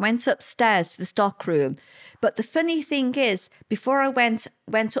Austin's. I went upstairs to the stock room. But the funny thing is, before I went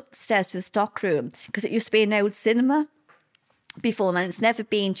upstairs to the stock room, because it used to be an old cinema before, and it's never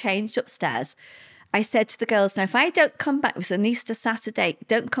been changed upstairs, I said to the girls, now, if I don't come back, it was an Easter Saturday,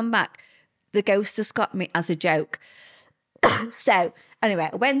 don't come back, the ghost has got me, as a joke. So, anyway,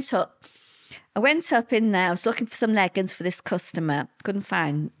 I went up in there. I was looking for some leggings for this customer. Couldn't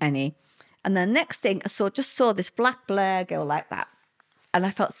find any. And then next thing, I just saw this black blur go like that. And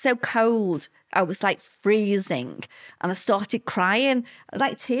I felt so cold. I was like freezing. And I started crying.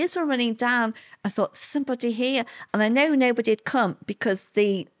 Like tears were running down. I thought, there's somebody here. And I know nobody had come because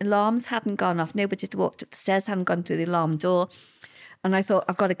the alarms hadn't gone off. Nobody had walked up the stairs, hadn't gone through the alarm door. And I thought,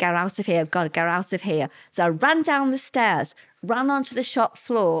 I've got to get out of here. I've got to get out of here. So I ran down the stairs, ran onto the shop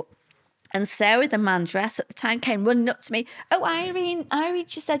floor. And Sarah, the manageress at the time, came running up to me. Oh, Irene,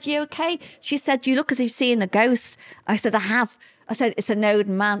 she said, you okay? She said, you look as if you've seen a ghost. I said, I have. I said, it's an old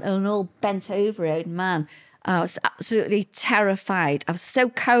man, an all bent over old man. I was absolutely terrified. I was so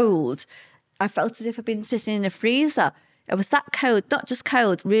cold. I felt as if I'd been sitting in a freezer. It was that cold, not just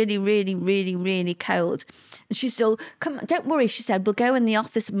cold, really, really, really, really cold. And she said, oh, come on, don't worry. She said, we'll go in the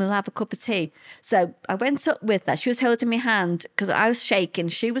office and we'll have a cup of tea. So I went up with her. She was holding my hand because I was shaking.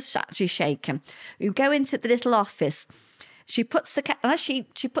 She was actually shaking. We go into the little office. She puts the kettle, she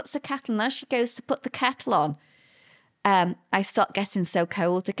puts the kettle, and as she goes to put the kettle on, I start getting so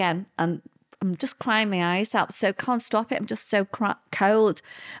cold again. And I'm just crying my eyes out, so can't stop it. I'm just so cold.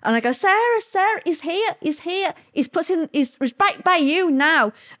 And I go, Sarah, he's here. He's right by you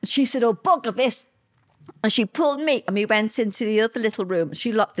now. And she said, oh, bugger this. And she pulled me and we went into the other little room.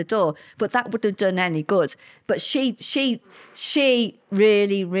 She locked the door, but that wouldn't have done any good. But she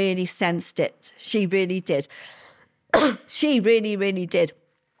really, really sensed it. She really did. She really, really did.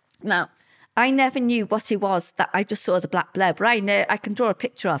 Now, I never knew what he was, that I just saw the black blur, but I know I can draw a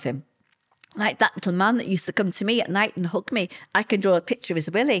picture of him. Like that little man that used to come to me at night and hug me, I can draw a picture of his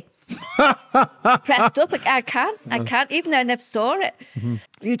willy. Pressed up, I can't, even though I never saw it.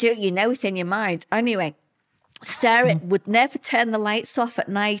 Mm-hmm. You know it in your mind. Anyway, Sarah would never turn the lights off at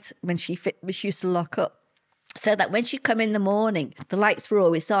night when she used to lock up. So that when she'd come in the morning, the lights were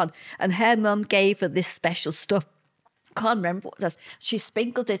always on. And her mum gave her this special stuff. Can't remember what it was. She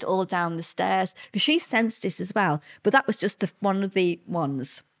sprinkled it all down the stairs because she sensed it as well. But that was just one of the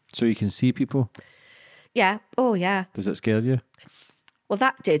ones. So you can see people? Yeah. Oh, yeah. Does it scare you? Well,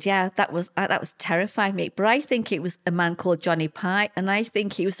 that did, yeah. That was terrifying me. But I think it was a man called Johnny Pye, and I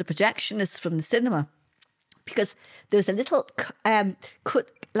think he was the projectionist from the cinema because there was a little a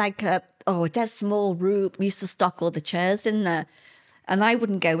dead small room. We used to stock all the chairs in there, and I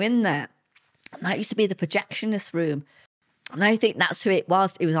wouldn't go in there. And that used to be the projectionist room. And I think that's who it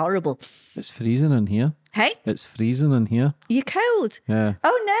was. It was horrible. It's freezing in here. Hey? It's freezing in here. You're cold? Yeah.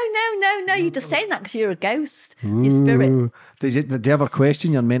 Oh, no. You're just saying that because you're a ghost. Ooh. Your spirit. Did you ever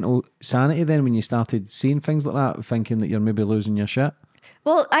question your mental sanity then when you started seeing things like that, thinking that you're maybe losing your shit?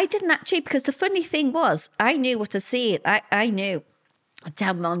 Well, I didn't actually, because the funny thing was, I knew what to see. I knew.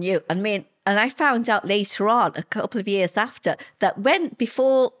 Damn well knew. And I found out later on, a couple of years after, that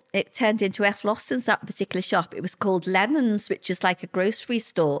before it turned into Ethel Austin's, that particular shop, it was called Lennon's, which is like a grocery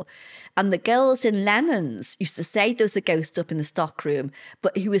store. And the girls in Lennon's used to say there was a ghost up in the stock room,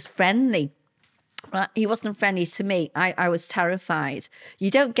 but he was friendly. He wasn't friendly to me. I was terrified. You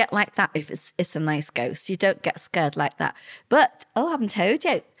don't get like that if it's a nice ghost. You don't get scared like that. But, I haven't told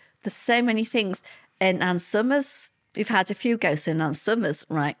you, there's so many things. In Ann Summers, we've had a few ghosts in Ann Summers,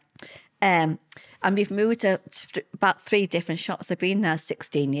 right? And we've moved to about 3 different shops. I've been there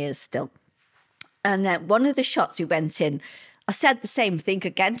 16 years still. And one of the shops we went in, I said the same thing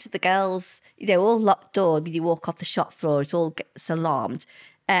again to the girls, all locked door. When you walk off the shop floor, it all gets alarmed.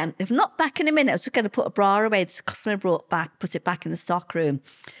 If not back in a minute, I was just going to put a bra away. The customer brought back, put it back in the stock room.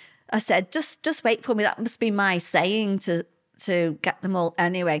 I said, just wait for me. That must be my saying to get them all.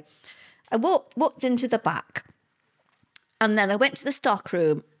 Anyway, I walked into the back. And then I went to the stock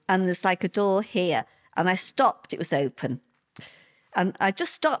room. And there's like a door here. And I stopped. It was open. And I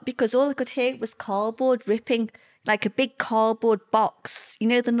just stopped because all I could hear was cardboard ripping, like a big cardboard box. You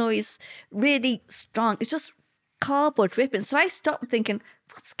know, the noise, really strong. It's just cardboard ripping. So I stopped thinking,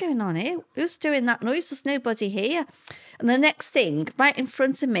 what's going on here? Who's doing that noise? There's nobody here. And the next thing, right in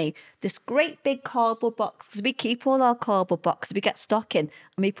front of me, this great big cardboard box. Because we keep all our cardboard boxes. We get stock in.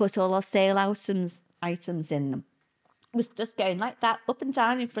 And we put all our sale items in them. Was just going like that, up and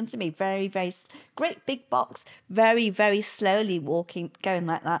down in front of me, very, very great big box, very, very slowly going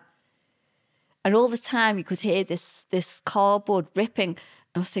like that. And all the time you could hear this cardboard ripping.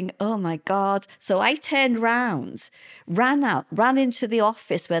 I was thinking, oh my God. So I turned round, ran into the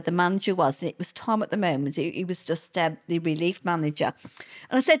office where the manager was. And it was Tom at the moment. He was just the relief manager.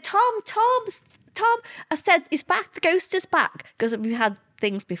 And I said, Tom. I said, he's back. The ghost is back. Because we had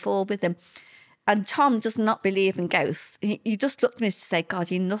things before with him. And Tom does not believe in ghosts. He just looked at me to say,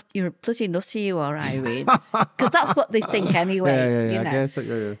 God, you're a bloody nutty, you are, Irene. Because that's what they think anyway. Yeah, you know? I guess it,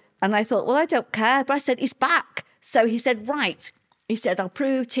 yeah. And I thought, well, I don't care. But I said, he's back. So he said, right. He said, I'll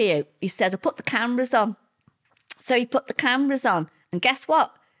prove to you. He said, I'll put the cameras on. So he put the cameras on. And guess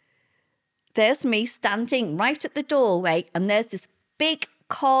what? There's me standing right at the doorway. And there's this big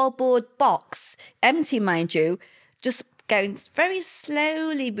cardboard box, empty, mind you, just going very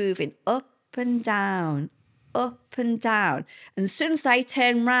slowly moving up and down, up and down. And as soon as I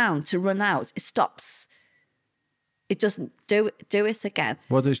turn round to run out, it stops. It doesn't do it again.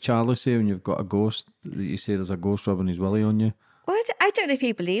 What does Charlie say when you've got a ghost, that you say there's a ghost rubbing his willy on you? Well, I don't know if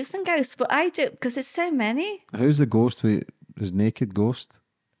he believes in ghosts, but I do, because there's so many. Who's the ghost with his naked ghost?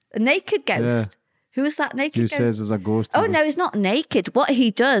 A naked ghost? Yeah. Who's that naked ghost? Who says there's a ghost? Oh, no, he's not naked. What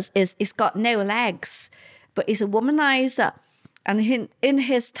he does is he's got no legs, but he's a womanizer. And in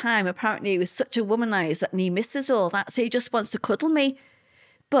his time, apparently he was such a womanizer and he misses all that, so he just wants to cuddle me.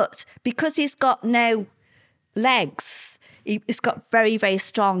 But because he's got no legs, he's got very, very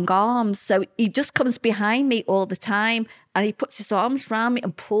strong arms, so he just comes behind me all the time and he puts his arms around me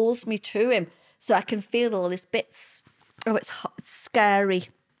and pulls me to him so I can feel all his bits. Oh, it's scary.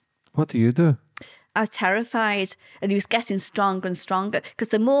 What do you do? I was terrified, and he was getting stronger and stronger because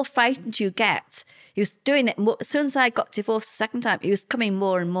the more frightened you get, he was doing it more. As soon as I got divorced the second time, he was coming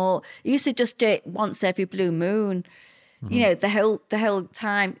more and more. He used to just do it once every blue moon. Mm-hmm. You know, the whole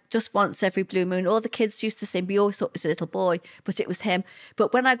time, just once every blue moon. All the kids used to say, we always thought it was a little boy, but it was him.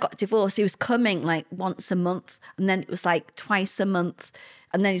 But when I got divorced, he was coming like once a month, and then it was like twice a month,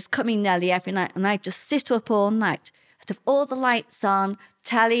 and then he was coming nearly every night, and I'd just sit up all night. I'd have all the lights on,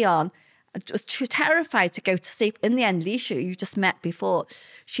 telly on. I was too terrified to go to sleep. In the end, Leisha, you just met before,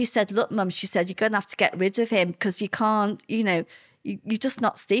 she said, look, Mum, she said, you're going to have to get rid of him because you can't, you know, you're just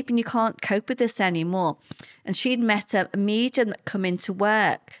not sleeping. You can't cope with this anymore. And she'd met a medium that come into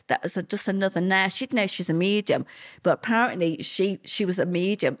work. That was just another nurse. She'd know she's a medium, but apparently she was a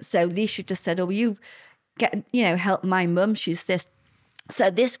medium. So Leisha just said, oh, you get, you know, help my mum. She's this. So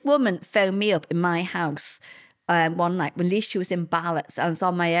this woman phoned me up in my house one night when Leisha was in Ballots. I was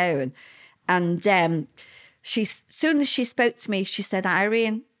on my own. And soon as she spoke to me, she said,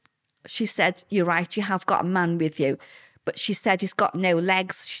 Irene, she said, you're right, you have got a man with you. But she said, he's got no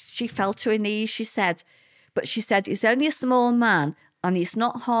legs. She fell to her knees, she said. But she said, he's only a small man and he's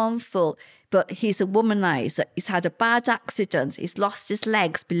not harmful, but he's a womanizer. He's had a bad accident. He's lost his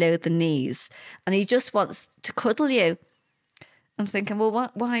legs below the knees and he just wants to cuddle you. I'm thinking,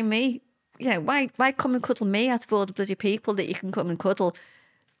 well, why me? You know, why come and cuddle me out of all the bloody people that you can come and cuddle,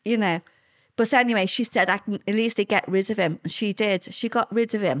 you know? But anyway, she said, I can at least get rid of him. And she did. She got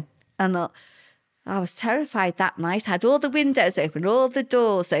rid of him. And I was terrified that night. I had all the windows open, all the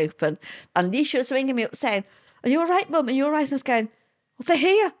doors open. And Leisha was ringing me up saying, are you all right, Mum? Are you all right? And I was going, well,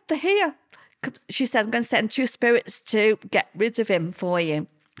 they're here. She said, I'm going to send 2 spirits to get rid of him for you.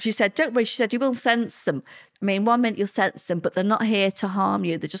 She said, don't worry. She said, you will sense them. I mean, 1 minute you'll sense them, but they're not here to harm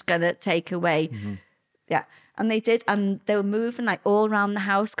you. They're just going to take away. Mm-hmm. Yeah. And they did, and they were moving like all around the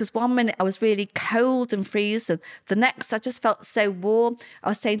house because 1 minute I was really cold and freezing. The next, I just felt so warm. I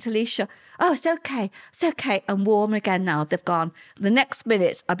was saying to Leisha, oh, it's okay, and warm again now, they've gone. The next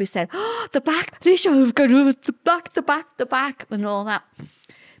minute, I'd be saying, oh, the back, Leisha, I've gone over the back, and all that.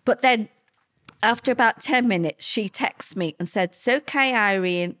 But then, after about 10 minutes, she texted me and said, it's okay,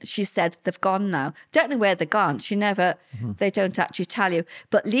 Irene. She said, they've gone now. Don't know where they're gone. She never, they don't actually tell you.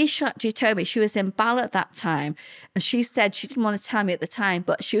 But Leisha actually told me she was in Ballot at that time. And she said she didn't want to tell me at the time,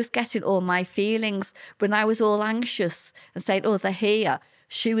 but she was getting all my feelings when I was all anxious and saying, oh, they're here.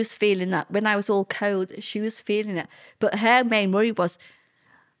 She was feeling that. When I was all cold, she was feeling it. But her main worry was,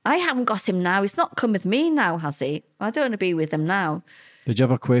 I haven't got him now. He's not come with me now, has he? I don't want to be with him now. Did you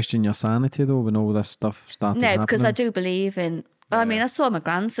ever question your sanity, though, when all this stuff started happening? No, because I do believe in... Well, I mean, I saw my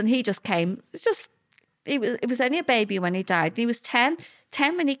grandson. He just came. It was only a baby when he died. He was 10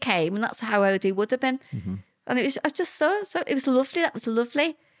 when he came, and that's how old he would have been. Mm-hmm. And I just saw it. So it was lovely. That was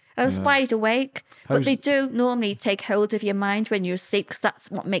lovely. I was wide awake. But they do normally take hold of your mind when you're asleep because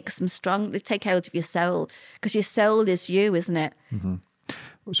that's what makes them strong. They take hold of your soul because your soul is you, isn't it? Mm-hmm.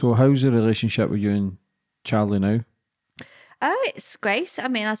 So how's the relationship with you and Charlie now? Oh, it's great. I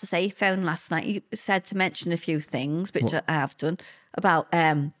mean, as I say, he phoned last night. He said to mention a few things, which I have done, about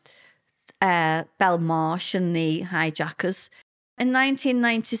Belmarsh and the hijackers. In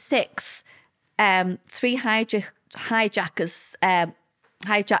 1996, 3 hijackers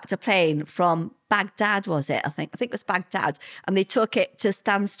hijacked a plane from Baghdad, was it? I think it was Baghdad. And they took it to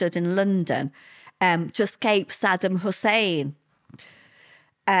Stansted in London to escape Saddam Hussein.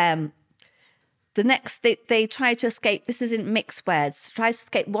 The next, they tried to escape, this is in Mick's words, tried to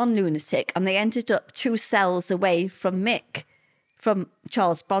escape one lunatic, and they ended up 2 cells away from Mick, from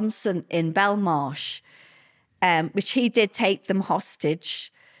Charles Bronson in Belmarsh, which he did take them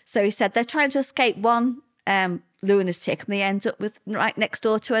hostage. So he said they're trying to escape one lunatic, and they end up with right next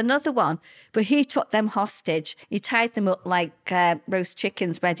door to another one. But he took them hostage. He tied them up like roast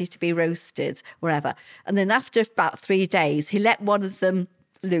chickens ready to be roasted, wherever. And then after about 3 days, he let one of them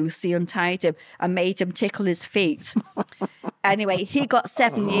loose. He untied him and made him tickle his feet. Anyway, he got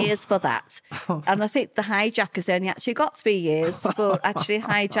 7 years for that. And I think the hijackers only actually got 3 years for actually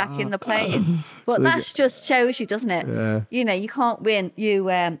hijacking the plane. But so that just shows you, doesn't it? Yeah. You know, you can't win. You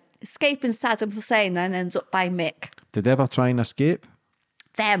escaping Saddam Hussein and ends up by Mick. Did they ever try and escape?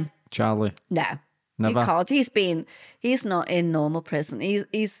 Them. Charlie? No. Never? He can't. He's not in normal prison. He's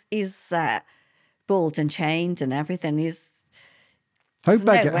balled and chained and everything. How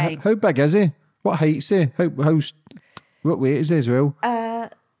big is he? What height's he? What weight is he as well? Well,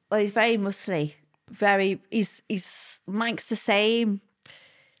 he's very muscly. He's Mike's the same.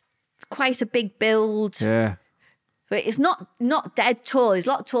 Quite a big build. Yeah. But he's not dead tall. He's a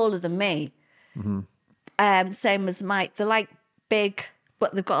lot taller than me. Mm-hmm. Same as Mike. They're like big,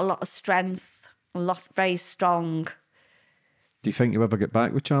 but they've got a lot of strength. Very strong. Do you think you'll ever get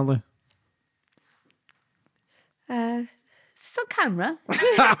back with Charlie? It's on camera.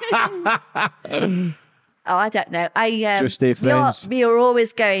 Oh, I don't know. Just stay friends. We are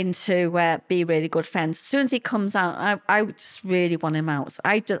always going to be really good friends. As soon as he comes out, I just really want him out.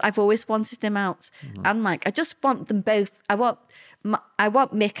 I've always wanted him out, and Mike. I just want them both. I want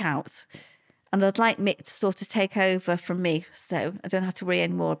Mick out, and I'd like Mick to sort of take over from me, so I don't have to worry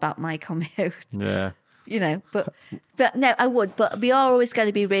anymore about Mike on my own. Yeah. You know, but no, I would. But we are always going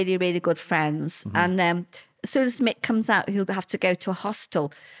to be really, really good friends, and. As soon as Mick comes out, he'll have to go to a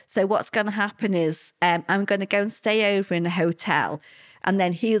hostel. So what's going to happen is I'm going to go and stay over in a hotel, and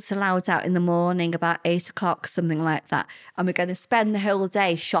then he's allowed out in the morning about 8 o'clock, something like that. And we're going to spend the whole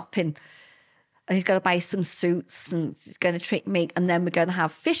day shopping. And he's going to buy some suits, and he's going to treat me. And then we're going to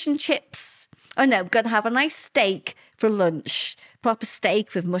have fish and chips. Oh, no, we're going to have a nice steak for lunch, proper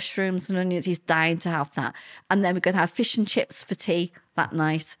steak with mushrooms and onions. He's dying to have that. And then we're going to have fish and chips for tea that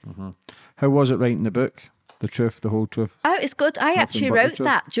night. Mm-hmm. How was it writing the book? The truth, the whole truth. Oh, it's good. I actually wrote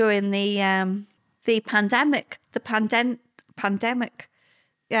that during the pandemic. The pandemic.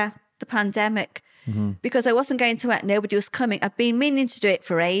 Yeah, the pandemic. Mm-hmm. Because I wasn't going to it. Nobody was coming. I've been meaning to do it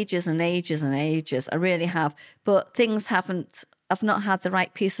for ages and ages and ages. I really have. But I've not had the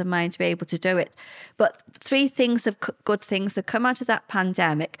right peace of mind to be able to do it. But 3 good things have come out of that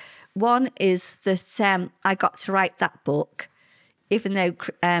pandemic. One is that I got to write that book. Even though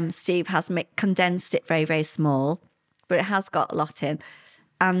Steve has condensed it very, very small, but it has got a lot in.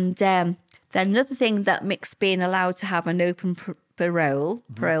 And then another thing that Mick's being allowed to have an open parole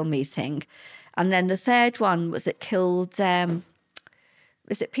meeting. And then the third one was it killed,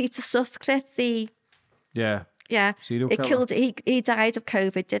 was it Peter Sutcliffe? Yeah. It killed, he died of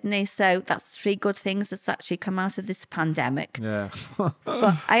COVID, didn't he? So that's 3 good things that's actually come out of this pandemic. Yeah. But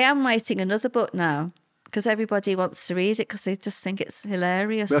I am writing another book now. Because everybody wants to read it because they just think it's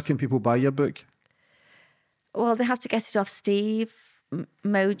hilarious. Where can people buy your book? Well, they have to get it off Steve,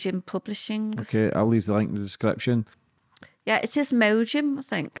 Mojim Publishing. Okay, I'll leave the link in the description. Yeah, it is Mojim, I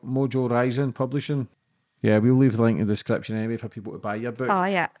think. Mojo Rising Publishing. Yeah, we'll leave the link in the description anyway for people to buy your book. Oh,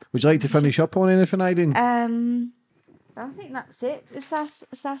 yeah. Would you like to finish up on anything, Irene? I think that's it. Is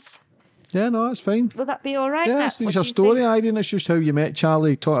that... Yeah, no, that's fine. Will that be all right? Yeah, it's your story, Irene. It's just how you met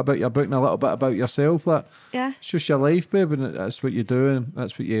Charlie. Talk about your book and a little bit about yourself. Yeah. It's just your life, babe, and that's what you're doing.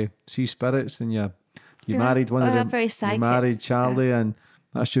 That's what you see spirits, and you married one of them. Very psychic. You married Charlie, and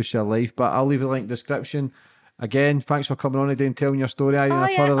that's just your life. But I'll leave the link in the description. Again, thanks for coming on today and telling your story, Irene.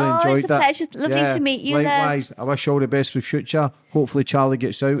 I thoroughly enjoyed that. It's a pleasure. Lovely to meet you. Likewise. I wish you all the best for the future. Hopefully Charlie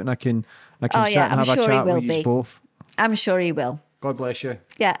gets out and I can sit and have a chat with you both. I'm sure he will. God bless you.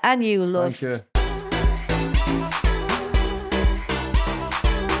 Yeah, and you, love. Thank you.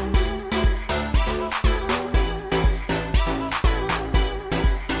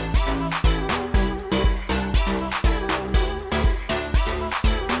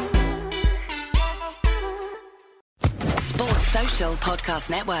 Sports Social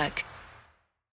Podcast Network.